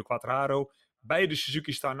weten, Fabio Quartararo. Beide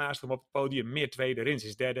Suzuki staan naast hem op het podium. Meer tweede, Rins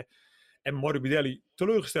is derde. En Morbidelli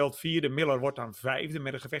teleurgesteld vierde. Miller wordt dan vijfde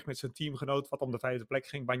met een gevecht met zijn teamgenoot wat om de vijfde plek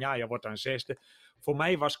ging. Bagnaia wordt dan zesde. Voor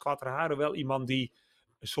mij was Quartararo wel iemand die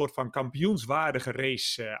een soort van kampioenswaardige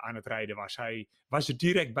race aan het rijden was. Hij was er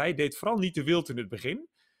direct bij, deed vooral niet te wild in het begin.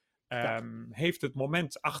 Heeft het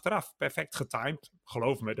moment achteraf perfect getimed.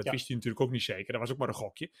 Geloof me, dat wist hij natuurlijk ook niet zeker. Dat was ook maar een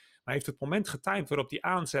gokje. Maar heeft het moment getimed waarop hij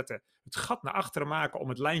aanzette, het gat naar achteren maken om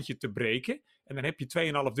het lijntje te breken. En dan heb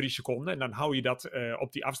je 2,5, 3 seconden. En dan hou je dat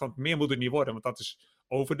op die afstand. Meer moet het niet worden, want dat is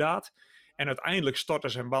overdaad. En uiteindelijk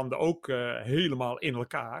stortten zijn banden ook helemaal in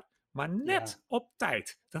elkaar. Maar net op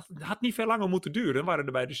tijd. Dat had niet veel langer moeten duren. Dan waren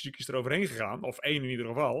er bij de Suzuki's eroverheen gegaan. Of 1 in ieder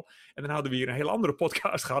geval. En dan hadden we hier een heel andere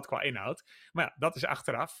podcast gehad qua inhoud. Maar ja, dat is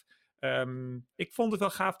achteraf. Ik vond het wel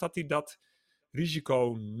gaaf dat hij dat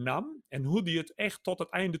risico nam. En hoe hij het echt tot het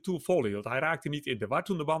einde toe volhield. Hij raakte niet in de war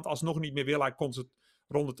toen de band alsnog niet meer wil. Hij kon het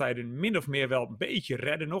rondetijden min of meer wel een beetje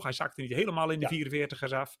redden nog. Hij zakte niet helemaal in de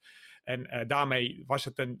 44ers af. En daarmee was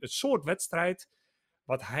het het soort wedstrijd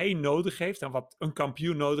wat hij nodig heeft en wat een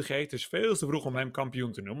kampioen nodig heeft. Het is veel te vroeg om hem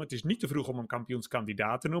kampioen te noemen. Het is niet te vroeg om hem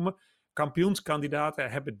kampioenskandidaat te noemen.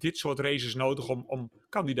 Kampioenskandidaten hebben dit soort races nodig om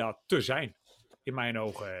kandidaat te zijn. In mijn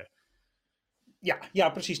ogen. Ja,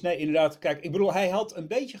 precies. Nee, inderdaad. Kijk, ik bedoel, hij had een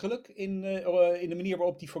beetje geluk in de manier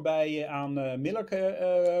waarop hij voorbij aan Miller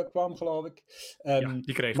kwam, geloof ik.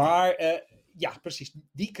 Die kreeg hij. Ja, precies.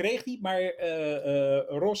 Die kreeg hij. Maar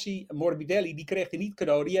Rossi, Morbidelli, die kreeg hij niet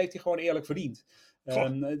cadeau. Die heeft hij gewoon eerlijk verdiend.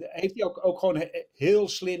 Heeft hij ook gewoon heel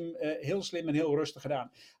slim en heel rustig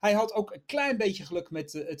gedaan. Hij had ook een klein beetje geluk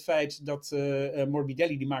met het feit dat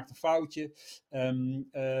Morbidelli die maakt een foutje.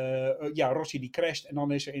 Rossi die crasht en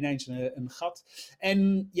dan is er ineens een gat.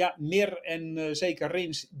 En ja, Mir en zeker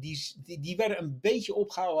Rins, die werden een beetje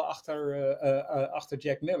opgehouden achter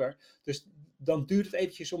Jack Miller. Dus dan duurt het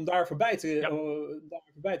eventjes om daar voorbij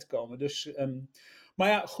te komen. Dus... maar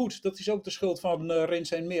ja, goed, dat is ook de schuld van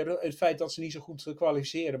Rins en Mir. Het feit dat ze niet zo goed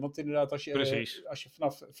kwalificeren. Want inderdaad, als je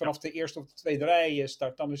vanaf de eerste of de tweede rij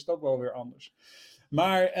start, dan is het ook wel weer anders.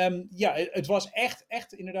 Maar het was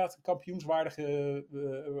echt inderdaad een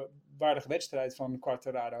kampioenswaardige wedstrijd van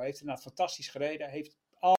Quartararo. Hij heeft inderdaad fantastisch gereden. Hij heeft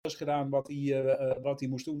alles gedaan wat hij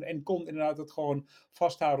moest doen. En kon inderdaad het gewoon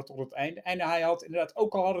vasthouden tot het einde. En hij had inderdaad,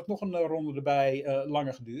 ook al had het nog een ronde erbij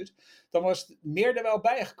langer geduurd, dan was het meer er wel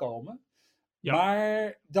bijgekomen. Ja.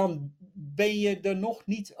 Maar dan ben je er nog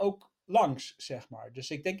niet ook langs, zeg maar.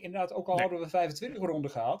 Dus ik denk inderdaad, ook al hadden we 25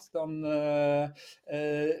 ronden gehad,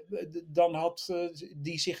 dan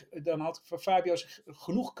had Fabio zich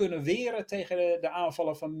genoeg kunnen weren tegen de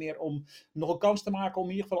aanvallen van Mir om nog een kans te maken om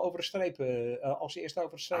in ieder geval over de streep, als eerste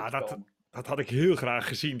over de streep te komen. Dat had ik heel graag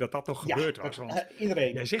gezien, dat toch gebeurd was. Want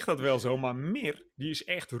iedereen. Jij zegt dat wel zo, maar Mir, die is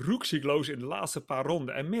echt roekziekloos in de laatste paar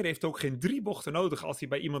ronden. En Mir heeft ook geen 3 bochten nodig als hij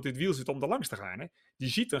bij iemand in het wiel zit om er langs te gaan. Hè. Die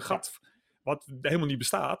ziet een gat wat helemaal niet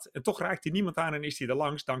bestaat. En toch raakt hij niemand aan en is hij er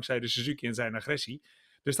langs, dankzij de Suzuki en zijn agressie.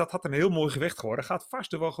 Dus dat had een heel mooi gevecht geworden. Gaat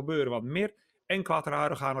vast er wel gebeuren, want Mir en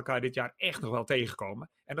Quartararo gaan elkaar dit jaar echt nog wel tegenkomen.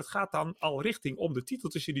 En dat gaat dan al richting om de titel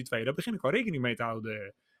tussen die twee. Daar begin ik wel rekening mee te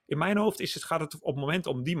houden. In mijn hoofd gaat het op het moment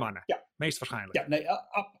om die mannen. Ja. Meest waarschijnlijk. Ja, nee,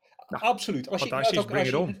 absoluut.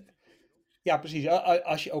 Ja, precies.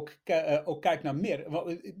 Als je ook kijkt naar Mir.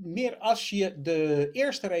 Meer als je de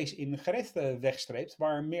eerste race in Jerez wegstreept,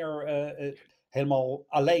 waar Mir helemaal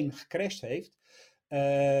alleen gecrashed heeft.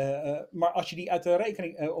 Maar als je die uit de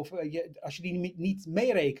rekening, als je die niet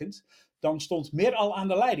meerekent, dan stond Mir al aan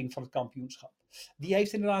de leiding van het kampioenschap. Die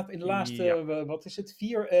heeft inderdaad in de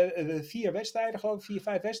laatste, 4 wedstrijden, geloof ik,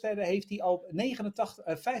 5 wedstrijden, heeft hij al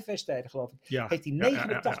 5 wedstrijden, geloof ik. Ja, heeft hij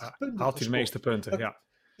 89 punten haalt hij de meeste punten,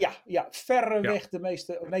 verreweg de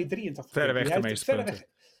meeste, 83 verreweg de meeste punten.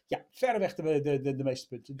 Verreweg de meeste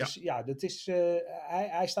punten. Dus dat is,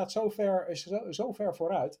 hij staat zo ver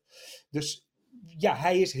vooruit. Dus ja,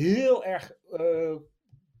 hij is heel erg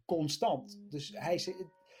constant. Dus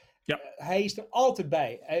hij is er altijd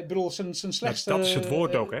bij. Ik bedoel, zijn slechtste... Dat is het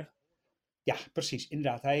woord ook, hè? Ja, precies,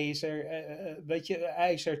 inderdaad. Hij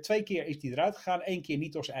is er 2 keer eruit gegaan. 1 keer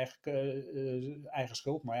niet door zijn eigen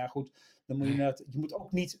schuld. Maar ja, goed. Dan moet je moet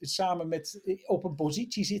ook niet samen op een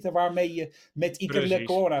positie zitten waarmee je met Iker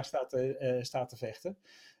Lecuona staat te vechten.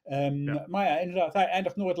 Maar ja, inderdaad, hij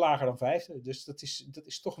eindigt nooit lager dan 5e. Dus dat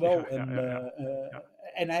is toch wel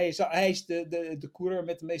En hij is de coureur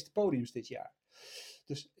met de meeste podiums dit jaar.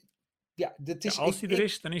 Dus ja, dat is... als hij er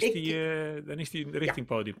is, dan is hij richting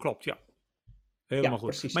podium. Klopt, ja. Helemaal goed.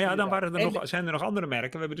 Precies, maar ja, dan zijn er nog andere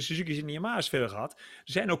merken. We hebben de Suzuki's en de Yamaha's veel gehad. Er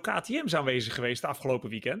zijn ook KTM's aanwezig geweest de afgelopen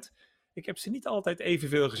weekend. Ik heb ze niet altijd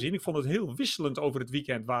evenveel gezien. Ik vond het heel wisselend over het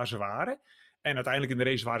weekend waar ze waren. En uiteindelijk in de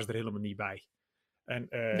race waren ze er helemaal niet bij. En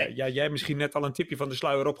jij hebt misschien net al een tipje van de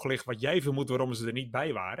sluier opgelicht wat jij vermoedt waarom ze er niet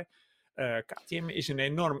bij waren. KTM is een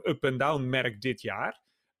enorm up-and-down merk dit jaar.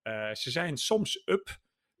 Ze zijn soms up.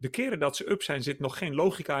 De keren dat ze up zijn, zit nog geen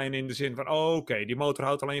logica in de zin van, oké, die motor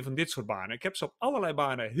houdt alleen van dit soort banen. Ik heb ze op allerlei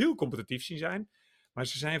banen heel competitief zien zijn. Maar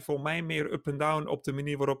ze zijn voor mij meer up-and-down op de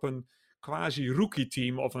manier waarop een quasi-rookie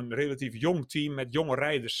team of een relatief jong team met jonge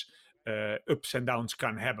rijders ups en downs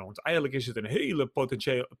kan hebben. Want eigenlijk is het een hele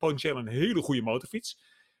potentieel een hele goede motorfiets.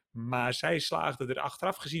 Maar zij slaagden er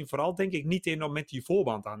achteraf gezien vooral denk ik niet in om met die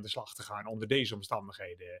voorband aan de slag te gaan onder deze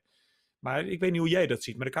omstandigheden. Maar ik weet niet hoe jij dat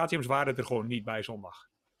ziet. Maar de KTM's waren er gewoon niet bij zondag.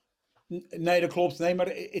 Nee, dat klopt. Nee, maar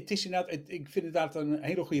het is inderdaad, ik vind inderdaad een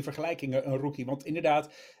hele goede vergelijking, een rookie. Want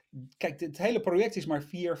inderdaad, kijk, het hele project is maar 4-5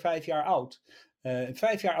 jaar oud.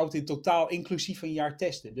 5 jaar oud in totaal, inclusief een jaar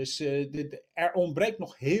testen. Dus er ontbreekt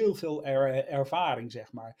nog heel veel ervaring,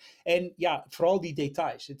 zeg maar. En ja, vooral die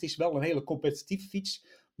details. Het is wel een hele competitieve fiets,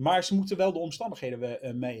 maar ze moeten wel de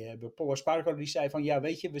omstandigheden mee hebben. Paul Espargaro die zei van, ja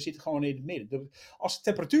weet je, we zitten gewoon in het midden. Als de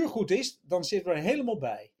temperatuur goed is, dan zitten we er helemaal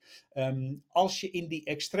bij. Als je in die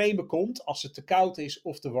extreme komt, als het te koud is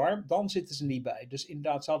of te warm, dan zitten ze niet bij. Dus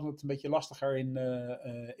inderdaad, ze hadden het een beetje lastiger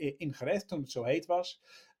in gered toen het zo heet was.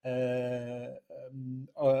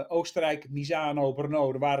 Oostenrijk, Misano,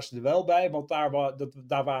 Brno, daar waren ze er wel bij, want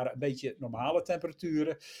daar waren een beetje normale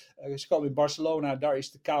temperaturen. Ze komen in Barcelona, daar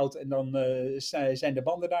is het koud en dan zijn de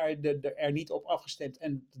banden daar er niet op afgestemd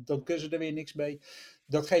en dan kunnen ze er weer niks mee.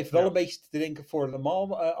 Dat geeft wel een beetje te denken voor Le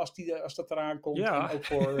Mans als dat eraan komt. Ja.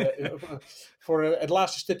 En ook voor het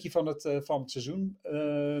laatste stukje van het seizoen.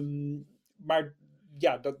 Maar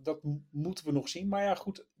ja, dat moeten we nog zien. Maar ja,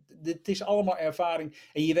 goed, het is allemaal ervaring.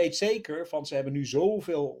 En je weet zeker, van ze hebben nu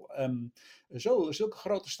zulke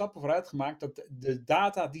grote stappen vooruit gemaakt, dat de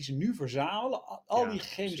data die ze nu verzamelen, al die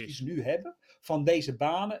gegevens die ze nu hebben, van deze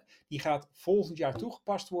banen, die gaat volgend jaar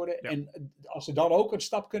toegepast worden. Ja. En als ze dan ook een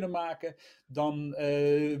stap kunnen maken, dan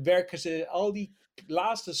werken ze al die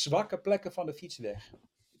laatste zwakke plekken van de fiets weg.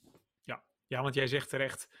 Ja, want jij zegt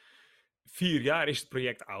terecht, 4 jaar is het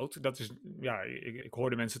project oud. Dat is, ja, ik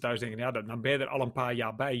hoorde mensen thuis denken, ja, dan ben je er al een paar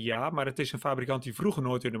jaar bij. Ja, maar het is een fabrikant die vroeger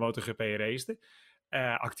nooit in de MotoGP racede,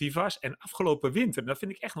 actief was. En afgelopen winter, dat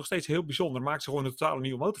vind ik echt nog steeds heel bijzonder, maakt ze gewoon een totale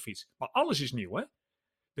nieuwe motorfiets. Maar alles is nieuw, hè?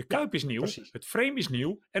 De kuip is nieuw, precies. Het frame is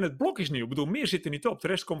nieuw en het blok is nieuw. Ik bedoel, meer zit er niet op. De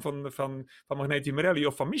rest komt van Magneti Marelli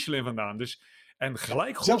of van Michelin vandaan. Dus, en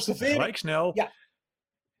gelijk goed, gelijk snel. Ja.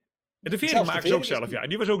 De vering maken ze ook zelf, ja. En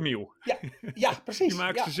die was ook nieuw. Ja precies. Die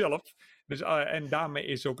maken ze zelf. Dus, en daarmee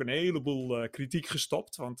is ook een heleboel kritiek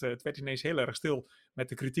gestopt. Want het werd ineens heel erg stil met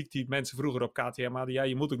de kritiek die mensen vroeger op KTM hadden. Ja,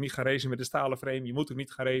 je moet ook niet gaan racen met een stalen frame. Je moet ook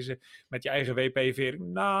niet gaan racen met je eigen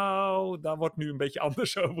WP-vering. Nou, daar wordt nu een beetje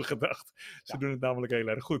anders over gedacht. Ze doen het namelijk heel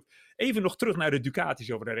erg goed. Even nog terug naar de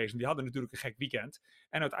Ducatis over de race. Die hadden natuurlijk een gek weekend.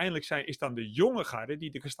 En uiteindelijk is dan de jonge garde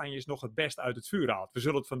die de kastanjes nog het best uit het vuur haalt. We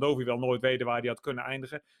zullen het van Dovi wel nooit weten waar hij had kunnen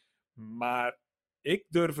eindigen. Maar ik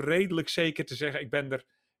durf redelijk zeker te zeggen, ik ben er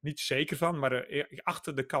niet zeker van, maar ik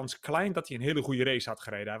achtte de kans klein dat hij een hele goede race had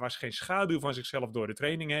gereden. Hij was geen schaduw van zichzelf door de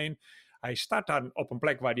training heen. Hij start dan op een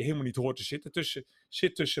plek waar hij helemaal niet hoort te zitten.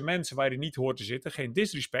 Zit tussen mensen waar hij niet hoort te zitten. Geen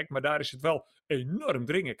disrespect, maar daar is het wel enorm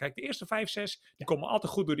dringen. Kijk, de eerste 5, 6, die komen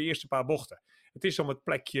altijd goed door de eerste paar bochten. Het is om het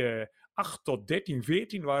plekje 8 tot 13,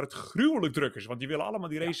 14 waar het gruwelijk druk is. Want die willen allemaal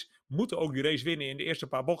die race, moeten ook die race winnen in de eerste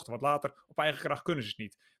paar bochten. Want later op eigen kracht kunnen ze het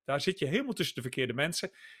niet. Daar zit je helemaal tussen de verkeerde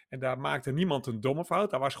mensen. En daar maakte niemand een domme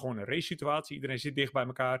fout. Daar was gewoon een race situatie. Iedereen zit dicht bij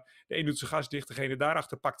elkaar. De een doet zijn gas dicht. Degene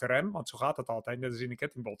daarachter pakt de rem. Want zo gaat het altijd. Net als in een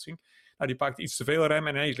kettingbotsing. Nou, die pakt iets te veel rem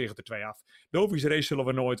en ineens liggen er 2 af. Dovi's race zullen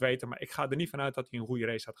we nooit weten. Maar ik ga er niet vanuit dat hij een goede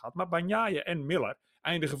race had gehad. Maar Bagnaia en Miller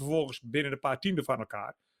eindigen vervolgens binnen een paar tienden van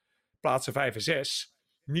elkaar. Plaatsen 5 en 6.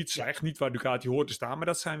 Niet slecht. Niet waar Ducati hoort te staan. Maar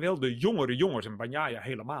dat zijn wel de jongere jongens. En Bagnaia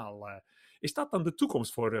helemaal. Is dat dan de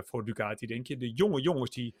toekomst voor Ducati, denk je? De jonge jongens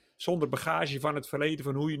die zonder bagage van het verleden,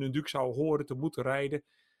 van hoe je een Duc zou horen te moeten rijden,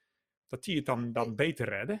 dat die het dan beter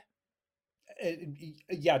redden?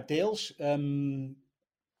 Ja, deels.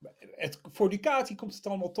 Voor Ducati komt het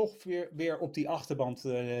allemaal toch weer op die achterband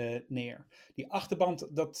neer. Die achterband,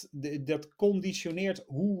 dat conditioneert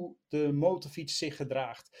hoe de motorfiets zich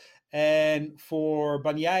gedraagt. En voor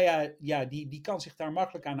Bagnaia, ja, die kan zich daar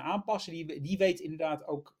makkelijk aan aanpassen. Die weet inderdaad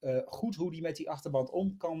ook goed hoe die met die achterband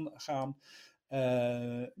om kan gaan.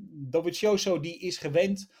 Dovizioso die is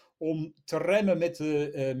gewend om te remmen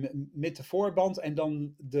met de voorband en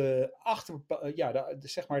dan de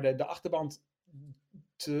achterband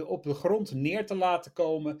op de grond neer te laten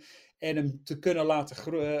komen en hem te kunnen laten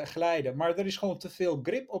glijden. Maar er is gewoon te veel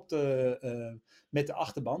grip met de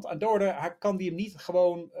achterband. En daardoor kan hij hem niet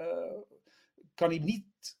gewoon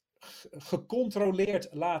gecontroleerd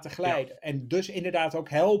laten glijden. Ja. En dus inderdaad ook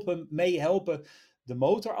meehelpen de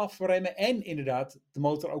motor afremmen en inderdaad de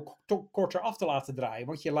motor ook korter af te laten draaien.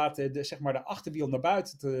 Want je laat de achterwiel naar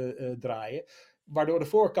buiten te draaien, waardoor de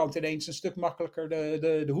voorkant ineens een stuk makkelijker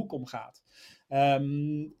de hoek omgaat.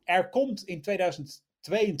 Er komt in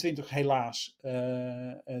 2022 helaas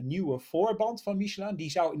een nieuwe voorband van Michelin. Die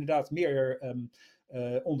zou inderdaad meer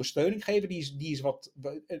ondersteuning geven. Die is wat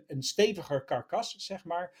een steviger karkas, zeg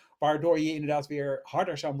maar. Waardoor je inderdaad weer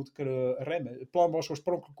harder zou moeten kunnen remmen. Het plan was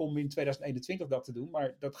oorspronkelijk om in 2021 dat te doen.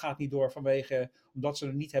 Maar dat gaat niet door omdat ze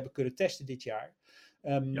het niet hebben kunnen testen dit jaar.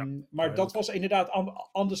 Maar dat was inderdaad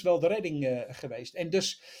anders wel de redding geweest. En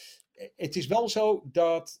dus het is wel zo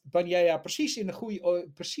dat Bagnaia precies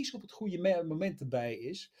op het goede moment erbij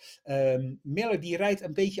is. Miller die rijdt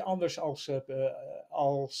een beetje anders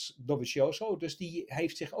als Dovizioso. Dus die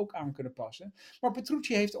heeft zich ook aan kunnen passen. Maar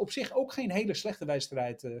Petrucci heeft op zich ook geen hele slechte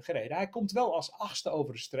wedstrijd gereden. Hij komt wel als 8e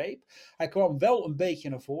over de streep. Hij kwam wel een beetje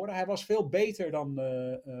naar voren. Hij was veel beter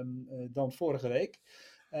dan vorige week.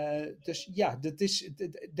 Dus ja,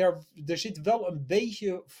 er zit wel een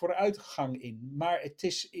beetje vooruitgang in. Maar het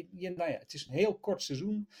is een heel kort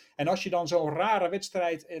seizoen. En als je dan zo'n rare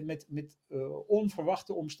wedstrijd met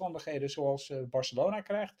onverwachte omstandigheden zoals Barcelona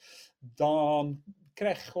krijgt, dan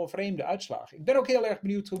krijg je gewoon vreemde uitslagen. Ik ben ook heel erg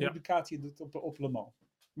benieuwd hoe Ducati het doet op Le Mans.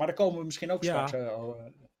 Maar daar komen we misschien ook straks...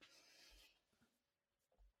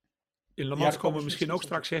 in Le Mans komen we misschien ook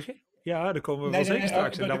straks zeggen? Ja, daar komen we wel zeker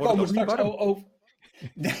straks. En daar wordt we het ook niet warm. over.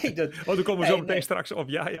 Nee, daar komen we zo meteen straks op.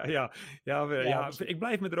 Ja, ik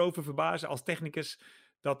blijf me erover verbazen als technicus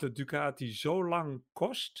dat de Ducati zo lang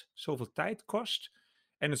kost, zoveel tijd kost,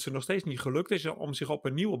 en het ze nog steeds niet gelukt is om zich op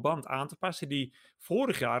een nieuwe band aan te passen die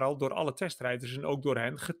vorig jaar al door alle testrijders en ook door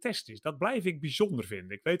hen getest is. Dat blijf ik bijzonder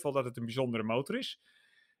vinden. Ik weet wel dat het een bijzondere motor is,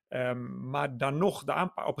 maar dan nog,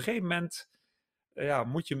 op een gegeven moment...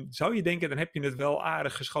 zou je denken, dan heb je het wel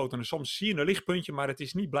aardig geschoten. En soms zie je een lichtpuntje, maar het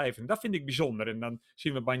is niet blijvend. Dat vind ik bijzonder. En dan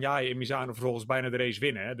zien we Bagnaia en Misano vervolgens bijna de race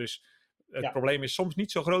winnen. Hè? Dus het probleem is soms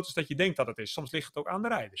niet zo groot als dat je denkt dat het is. Soms ligt het ook aan de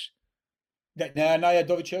rijders.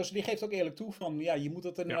 Dovizioso die geeft ook eerlijk toe van, je moet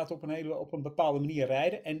het inderdaad op een bepaalde manier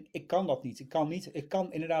rijden. En ik kan dat niet. Ik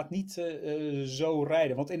kan inderdaad niet zo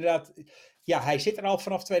rijden. Want inderdaad, hij zit er al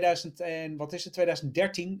vanaf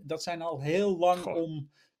 2013. Dat zijn al heel lang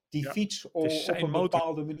om die fiets op een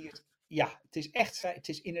bepaalde manier... Ja, het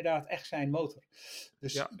is inderdaad echt zijn motor.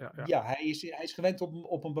 Dus hij is gewend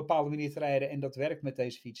op een bepaalde manier te rijden en dat werkt met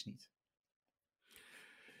deze fiets niet.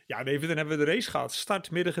 Ja, David, dan hebben we de race gehad.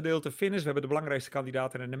 Start, middengedeelte, finish. We hebben de belangrijkste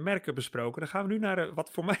kandidaten en de merken besproken. Dan gaan we nu naar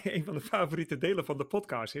wat voor mij een van de favoriete delen van de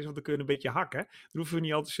podcast is. Want dan kunnen we een beetje hakken. Dan hoeven we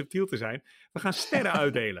niet altijd subtiel te zijn. We gaan sterren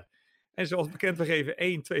uitdelen. En zoals bekend, we geven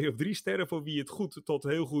 1, 2 of 3 sterren voor wie het goed tot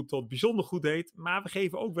heel goed tot bijzonder goed deed. Maar we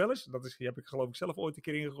geven ook wel eens, die heb ik geloof ik zelf ooit een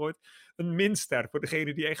keer ingegooid, een minster voor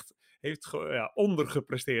degene die echt heeft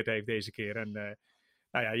ondergepresteerd heeft deze keer. En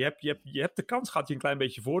je hebt de kans gehad je een klein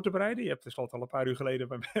beetje voor te bereiden. Je hebt tenslotte al een paar uur geleden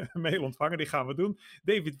mijn mail ontvangen. Die gaan we doen.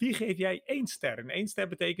 David, wie geef jij 1 ster? En 1 ster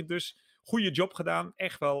betekent dus goede job gedaan.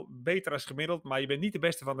 Echt wel beter als gemiddeld. Maar je bent niet de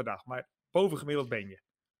beste van de dag. Maar boven gemiddeld ben je.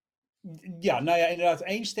 Ja, inderdaad.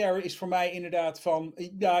 1 ster is voor mij inderdaad van...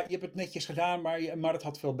 Ja, je hebt het netjes gedaan, maar het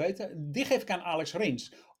had veel beter. Die geef ik aan Alex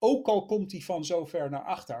Rins. Ook al komt hij van zo ver naar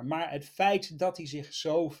achter. Maar het feit dat hij zich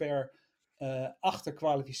zo ver achter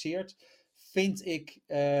kwalificeert... vind ik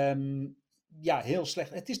heel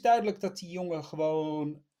slecht. Het is duidelijk dat die jongen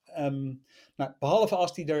gewoon... behalve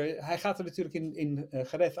als hij gaat er natuurlijk in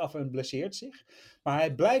gered af en blesseert zich. Maar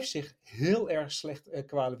hij blijft zich heel erg slecht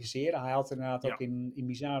kwalificeren. Hij had inderdaad ook in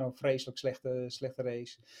Misano een vreselijk slechte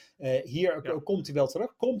race. Hier komt hij wel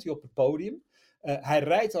terug. Komt hij op het podium. Hij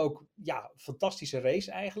rijdt ook, fantastische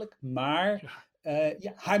race eigenlijk. Maar...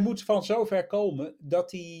 hij moet van zover komen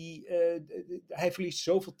dat hij verliest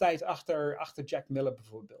zoveel tijd achter Jack Miller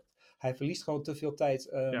bijvoorbeeld. Hij verliest gewoon te veel tijd.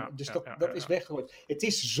 Dat is weggegooid. Het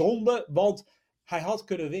is zonde, want hij had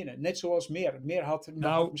kunnen winnen. Net zoals Meer had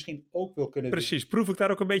misschien ook wel kunnen winnen. Precies, proef ik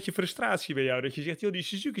daar ook een beetje frustratie bij jou. Dat je zegt, joh, die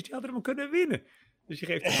Suzuki's die hadden hem kunnen winnen. Dus je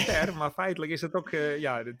geeft een ster, maar feitelijk is het ook...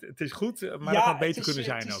 het is goed, maar het had beter kunnen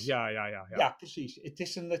zijn ook. Ja, precies. Het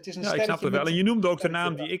is een sterretje. Ik snap het wel. En je noemde ook de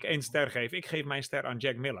naam die ik 1 ster geef. Ik geef mijn ster aan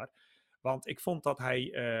Jack Miller. Want ik vond dat hij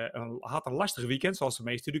had een lastig weekend, zoals de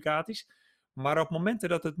meeste Ducatis. Maar op momenten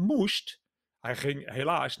dat het moest, hij ging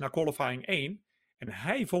helaas naar qualifying 1. En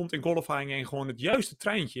hij vond in qualifying 1 gewoon het juiste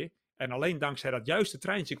treintje. En alleen dankzij dat juiste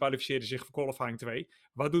treintje kwalificeerde zich voor qualifying 2.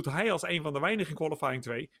 Wat doet hij als een van de weinigen in qualifying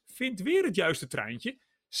 2? Vindt weer het juiste treintje.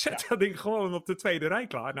 Zet dat ding gewoon op de tweede rij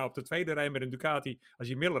klaar. Nou, op de tweede rij met een Ducati, als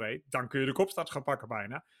je Miller reed, dan kun je de kopstart gaan pakken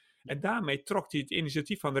bijna. En daarmee trok hij het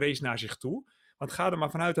initiatief van de race naar zich toe. Want ga er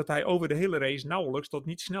maar vanuit dat hij over de hele race nauwelijks tot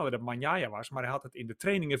niet sneller dan Bagnaia was. Maar hij had het in de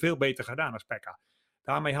trainingen veel beter gedaan als Pecca.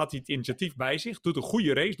 Daarmee had hij het initiatief bij zich. Doet een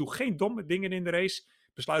goede race. Doet geen domme dingen in de race.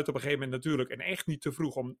 Besluit op een gegeven moment natuurlijk, en echt niet te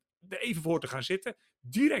vroeg, om er even voor te gaan zitten.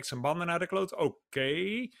 Direct zijn banden naar de kloot.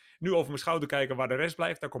 Oké. Nu over mijn schouder kijken waar de rest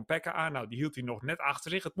blijft. Daar komt Pecca aan. Nou, die hield hij nog net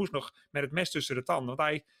achter zich. Het moest nog met het mes tussen de tanden.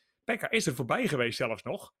 Want Pecca is er voorbij geweest zelfs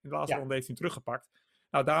nog. In de laatste ronde heeft hij hem teruggepakt.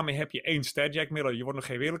 Nou, daarmee heb je 1 ster, Jack Miller. Je wordt nog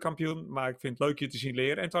geen wereldkampioen, maar ik vind het leuk je te zien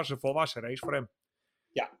leren. En het was een volwassen race voor hem.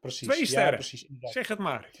 Ja, precies. 2 sterren. Ja, precies, zeg het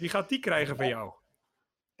maar. Wie gaat die krijgen van jou?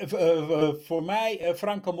 Voor mij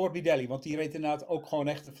Franco Morbidelli, want die reed inderdaad ook gewoon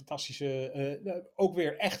echt een fantastische, ook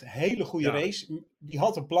weer echt hele goede Ja, race. Die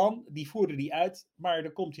had een plan, die voerde die uit, maar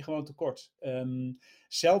dan komt hij gewoon tekort.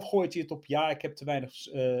 Zelf gooit hij het op, ja, ik heb te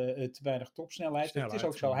weinig topsnelheid. Het is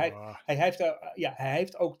ook snelheid. zo, hij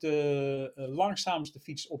heeft ook de langzaamste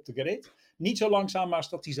fiets op de grid. Niet zo langzaam als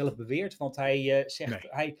dat hij zelf beweert, want hij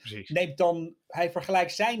zegt, Nee, precies. hij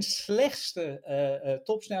vergelijkt zijn slechtste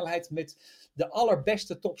topsnelheid met de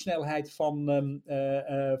allerbeste topsnelheid van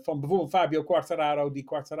bijvoorbeeld Fabio Quartararo, die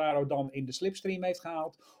Quartararo dan in de slipstream heeft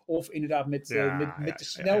gehaald. Of inderdaad met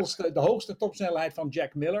de hoogste topsnelheid van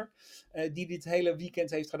Jack Miller, die dit hele weekend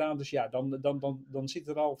heeft gedaan. Dus ja, dan ziet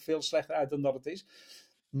het er al veel slechter uit dan dat het is.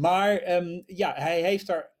 Maar hij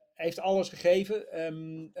heeft alles gegeven,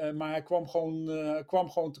 maar hij kwam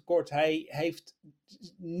gewoon tekort. Hij heeft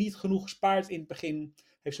niet genoeg gespaard in het begin,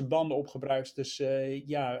 heeft zijn banden opgebruikt. Dus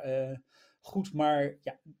goed, maar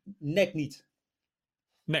ja, net niet.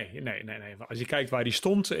 Nee. Als je kijkt waar hij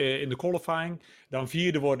stond in de qualifying, dan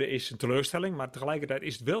vierde worden is een teleurstelling. Maar tegelijkertijd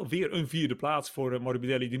is het wel weer een vierde plaats voor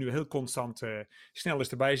Morbidelli, die nu heel constant snel is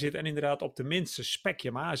erbij zit. En inderdaad op de minste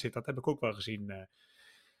spekje maar zit. Dat heb ik ook wel gezien.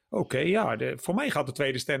 Voor mij gaat de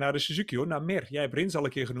tweede ster naar de Suzuki hoor. Naar Mir. Jij hebt Rins al een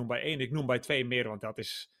keer genoemd bij 1. Ik noem bij 2 Mir, want het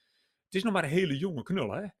is nog maar een hele jonge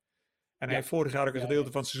knul hè. En hij heeft vorig jaar ook een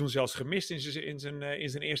gedeelte van het seizoen zelfs gemist in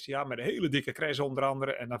zijn eerste jaar. Met een hele dikke crash onder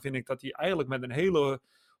andere. En dan vind ik dat hij eigenlijk met een hele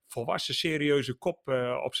volwassen, serieuze kop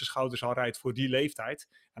op zijn schouders al rijdt voor die leeftijd.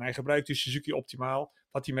 En hij gebruikt die Suzuki optimaal.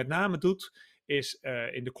 Wat hij met name doet, is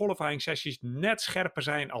in de qualifying sessies net scherper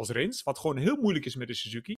zijn als Rins. Wat gewoon heel moeilijk is met de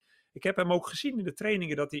Suzuki. Ik heb hem ook gezien in de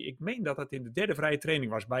trainingen dat hij, ik meen dat het in de derde vrije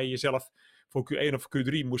training was, bij jezelf voor Q1 of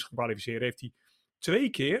Q3 moest gaan kwalificeren, heeft hij 2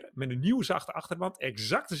 keer met een nieuwe zachte achterband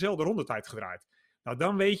exact dezelfde rondetijd gedraaid. Nou,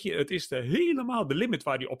 dan weet je, het is helemaal de limit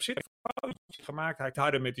waar hij op zit. Foutje gemaakt, hij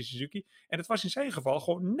harder met die Suzuki. En het was in zijn geval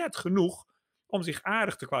gewoon net genoeg om zich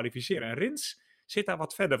aardig te kwalificeren. En Rins zit daar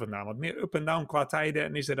wat verder vandaan. Wat meer up en down qua tijden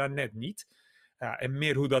en is er daar net niet. Ja, en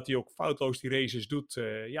meer hoe dat hij ook foutloos die races doet.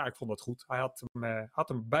 Ik vond dat goed. Hij had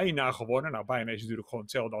hem bijna gewonnen. Nou, bijna is natuurlijk gewoon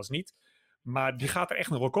hetzelfde als niet. Maar die gaat er echt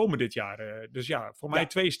nog wel komen dit jaar. Dus ja, voor mij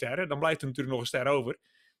 2 sterren. Dan blijft er natuurlijk nog een ster over.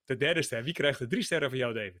 De derde ster. Wie krijgt er 3 sterren van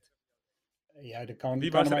jou, David? Ja, kan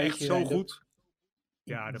Wie er was er maar echt eentje zo zijn. goed?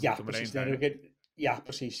 Ja, dat moet er maar één zijn. Ja,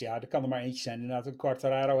 precies. Ja, er kan er maar eentje zijn. Inderdaad,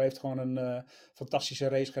 Quartararo heeft gewoon een fantastische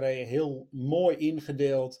race gereden. Heel mooi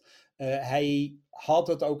ingedeeld. Hij had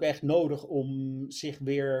het ook echt nodig om zich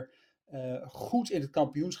weer goed in het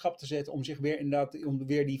kampioenschap te zetten. Om zich weer inderdaad, om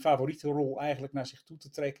weer die favoriete rol eigenlijk naar zich toe te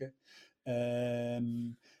trekken.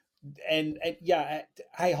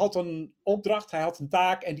 Hij had een opdracht, hij had een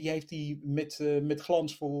taak en die heeft hij met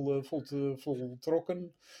glans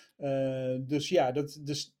voltrokken.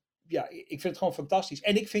 Ik vind het gewoon fantastisch.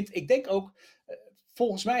 En ik denk ook,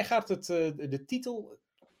 volgens mij gaat de titel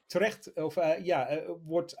terecht,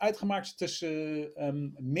 wordt uitgemaakt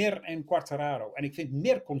tussen Mir en Quartararo. En ik vind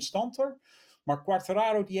Mir constanter, maar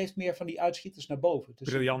Quartararo die heeft meer van die uitschieters naar boven. Dus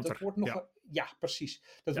briljanter. Dat wordt nog, precies.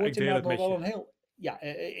 Dat Ja, wordt inderdaad nog wel een heel...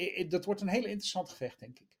 dat wordt een heel interessant gevecht,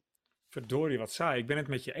 denk ik. Verdorie, wat saai. Ik ben het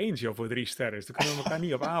met je eens, joh, voor 3 sterren. Dus daar kunnen we elkaar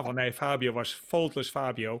niet op aanvallen. Nee, Fabio was Foutloze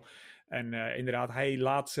Fabio. En inderdaad, hij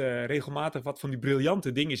laat regelmatig wat van die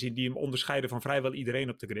briljante dingen zien die hem onderscheiden van vrijwel iedereen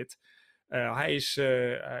op de grid. Hij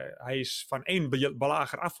is van 1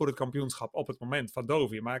 belager af voor het kampioenschap op het moment van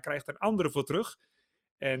Dovi. Maar hij krijgt een andere voor terug.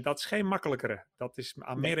 En dat is geen makkelijkere.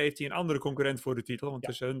 Mir heeft hij een andere concurrent voor de titel. Want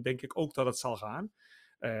tussen hun denk ik ook dat het zal gaan.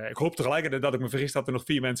 Ik hoop tegelijkertijd dat ik me vergis dat er nog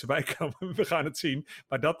 4 mensen bij komen. We gaan het zien.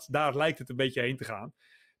 Maar daar lijkt het een beetje heen te gaan.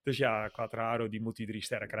 Dus ja, Quartararo die moet die 3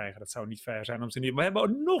 sterren krijgen. Dat zou niet fair zijn om ze niet... We hebben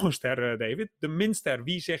ook nog een ster, David. De minster.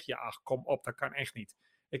 Wie zeg je, ach kom op, dat kan echt niet.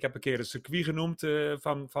 Ik heb een keer het circuit genoemd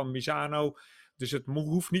van Misano. Dus het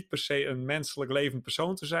hoeft niet per se een menselijk levend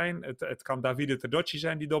persoon te zijn. Het kan Davide Tedocci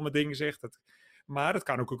zijn die domme dingen zegt. Maar het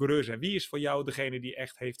kan ook een coureur zijn. Wie is voor jou degene die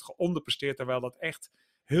echt heeft geonderpresteerd terwijl dat echt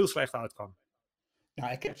heel slecht uitkwam?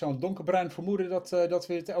 Nou, ik heb zo'n donkerbruin vermoeden dat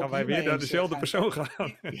we het ook gaan wij weer naar dezelfde persoon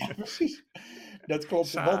gaan. Ja, precies. Dat klopt.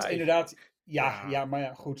 Saai. Want inderdaad, maar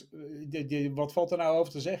ja, goed. Wat valt er nou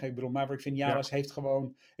over te zeggen? Ik bedoel, Maverick Vinales heeft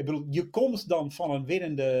gewoon... Ik bedoel, je komt dan van een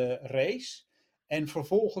winnende race... En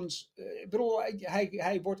vervolgens,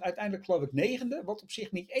 hij wordt uiteindelijk geloof ik 9e, wat op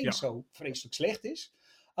zich niet eens zo vreselijk slecht is.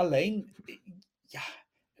 Alleen,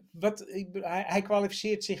 hij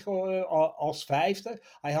kwalificeert zich als 5e.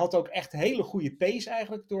 Hij had ook echt hele goede pace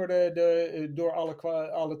eigenlijk door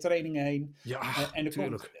alle trainingen heen. Ja, en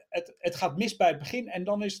natuurlijk. Het gaat mis bij het begin en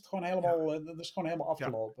dan is het gewoon helemaal,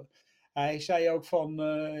 afgelopen. Hij zei ook van,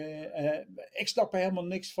 ik snap er helemaal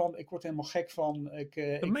niks van, ik word helemaal gek van. Dat Ik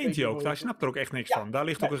meent weet hij niet ook. wat Hij ik... snapt er ook echt niks Ja, van. Daar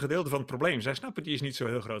ligt ook nee, een gedeelte van het probleem. Zijn snapper die is niet zo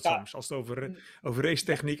heel groot ja, soms. Als het over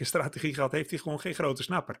racetechniek en strategie gaat, heeft hij gewoon geen grote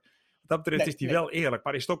snapper. Wat dat betreft is hij nee. wel eerlijk,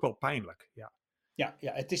 maar is het ook wel pijnlijk. Ja. Ja,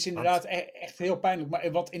 het is Want, inderdaad echt heel pijnlijk.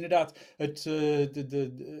 Maar wat inderdaad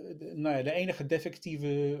nou ja, de enige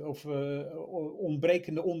defectieve of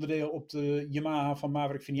ontbrekende onderdeel op de Yamaha van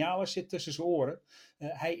Maverick Vinales zit tussen zijn oren.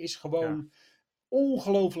 Hij is ja. gewoon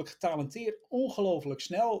ongelooflijk getalenteerd, ongelooflijk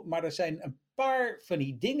snel. Maar er zijn een paar van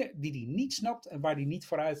die dingen die hij niet snapt en waar hij niet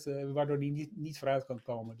vooruit, waardoor hij niet vooruit kan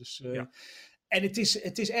komen. Dus, Ja. en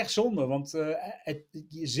het is echt zonde, want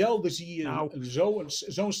zelden zie je Nou,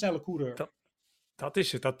 zo'n snelle coureur. dat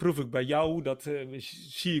is het. Dat proef ik bij jou. Dat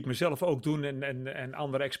zie ik mezelf ook doen en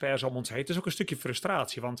andere experts om ons heen. Het is ook een stukje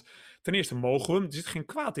frustratie. Want ten eerste mogen we hem. Er zit geen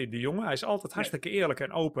kwaad in die jongen. Hij is altijd hartstikke eerlijk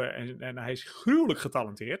en open. En hij is gruwelijk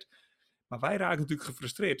getalenteerd. Maar wij raken natuurlijk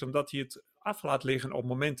gefrustreerd. Omdat hij het af laat liggen op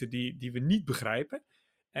momenten die we niet begrijpen.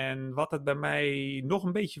 En wat het bij mij nog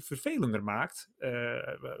een beetje vervelender maakt.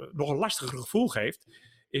 Nog een lastiger gevoel geeft.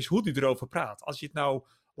 Is hoe hij erover praat. Als je het nou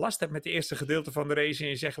last hebt met het eerste gedeelte van de race en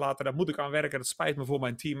je zegt later, daar moet ik aan werken, dat spijt me voor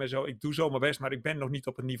mijn team en zo, ik doe zo mijn best, maar ik ben nog niet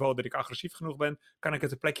op het niveau dat ik agressief genoeg ben, kan ik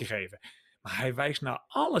het een plekje geven. Maar hij wijst naar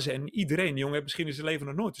alles en iedereen. Die jongen heeft misschien in zijn leven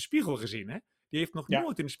nog nooit de spiegel gezien, hè? Die heeft nog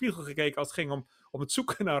nooit in de spiegel gekeken als het ging om het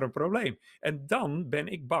zoeken naar een probleem. En dan ben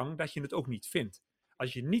ik bang dat je het ook niet vindt.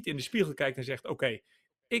 Als je niet in de spiegel kijkt en zegt, oké,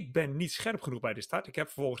 ik ben niet scherp genoeg bij de start, ik heb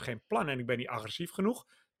vervolgens geen plan en ik ben niet agressief genoeg,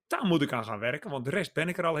 daar moet ik aan gaan werken, want de rest ben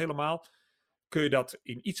ik er al helemaal. Kun je dat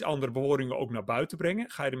in iets andere bewoordingen ook naar buiten brengen?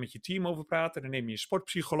 Ga je er met je team over praten? Dan neem je een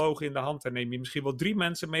sportpsycholoog in de hand. Dan neem je misschien wel 3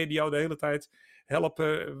 mensen mee die jou de hele tijd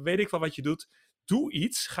helpen. Weet ik wel wat je doet. Doe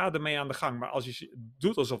iets, ga ermee aan de gang. Maar als je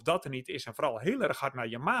doet alsof dat er niet is en vooral heel erg hard naar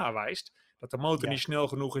Yamaha wijst, dat de motor niet snel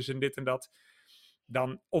genoeg is en dit en dat,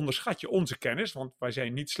 dan onderschat je onze kennis. Want wij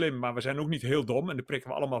zijn niet slim, maar we zijn ook niet heel dom. En daar prikken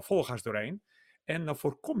we allemaal volgas doorheen. En dan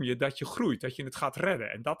voorkom je dat je groeit, dat je het gaat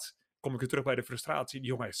redden. En dat kom ik weer terug bij de frustratie. Die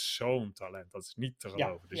jongen heeft zo'n talent. Dat is niet te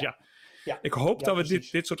geloven. Dus ik hoop dat we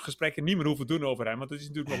dit soort gesprekken niet meer hoeven doen over hem. Want het is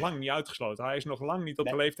natuurlijk nog lang niet uitgesloten. Hij is nog lang niet op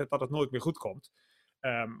de leeftijd dat het nooit meer goed komt.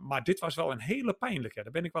 Maar dit was wel een hele pijnlijke.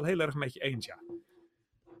 Daar ben ik wel heel erg met je eens, ja.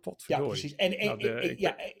 Potverdorie. Ja, precies. En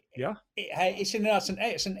hij is inderdaad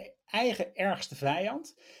zijn eigen ergste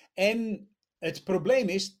vijand. En het probleem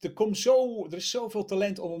is, er is zoveel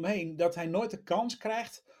talent om hem heen, dat hij nooit de kans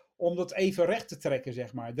krijgt om dat even recht te trekken,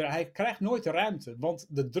 zeg maar. Hij krijgt nooit de ruimte, want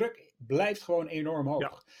de druk blijft gewoon enorm hoog.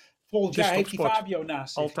 Ja. Volgend jaar heeft hij Fabio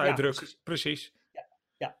naast zich. Altijd druk, precies.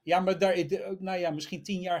 Maar misschien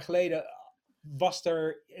 10 jaar geleden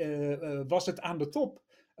was het aan de top.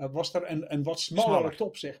 Was er een wat smallere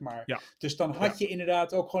top, zeg maar. Ja. Dus dan had je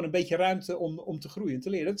inderdaad ook gewoon een beetje ruimte om te groeien en te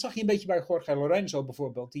leren. Dat zag je een beetje bij Jorge Lorenzo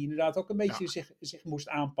bijvoorbeeld. Die inderdaad ook een beetje zich moest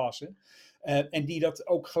aanpassen. En die dat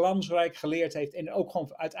ook glansrijk geleerd heeft. En ook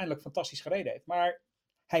gewoon uiteindelijk fantastisch gereden heeft. Maar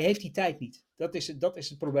hij heeft die tijd niet. Dat is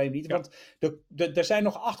het probleem niet. Ja. Want er zijn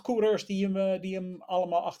nog 8 coureurs die hem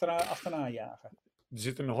allemaal achterna jagen. Er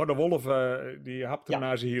zit een horde wolf, die hapt hem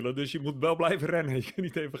naar zijn hielen. Dus je moet wel blijven rennen. Je kunt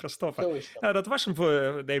niet even gaan stoppen. Zo is dat. Nou, dat was hem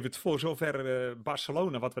voor David. Voor zover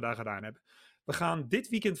Barcelona, wat we daar gedaan hebben. We gaan dit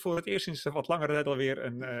weekend voor het eerst sinds wat langere tijd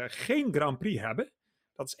alweer geen Grand Prix hebben.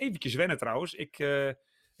 Dat is eventjes wennen trouwens. Ik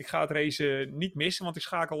ga het race niet missen, want ik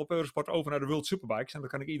schakel op Eurosport over naar de World Superbikes. En dat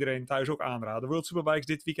kan ik iedereen thuis ook aanraden. De World Superbikes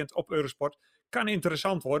dit weekend op Eurosport kan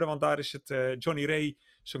interessant worden, want daar is het Johnny Ray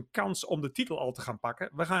zijn kans om de titel al te gaan pakken.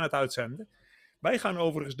 We gaan het uitzenden. Wij gaan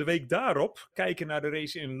overigens de week daarop kijken naar de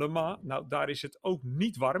race in Le Mans. Nou, daar is het ook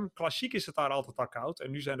niet warm. Klassiek is het daar altijd al koud.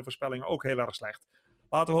 En nu zijn de voorspellingen ook heel erg slecht.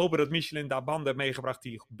 Laten we hopen dat Michelin daar banden heeft meegebracht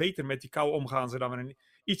die beter met die kou omgaan, zodat we een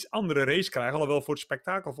iets andere race krijgen. Alhoewel voor het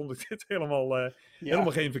spektakel vond ik dit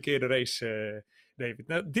helemaal geen verkeerde race, David.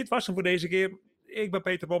 Nou, dit was hem voor deze keer. Ik ben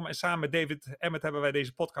Peter Bom en samen met David Emmet hebben wij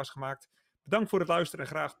deze podcast gemaakt. Bedankt voor het luisteren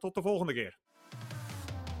en graag tot de volgende keer.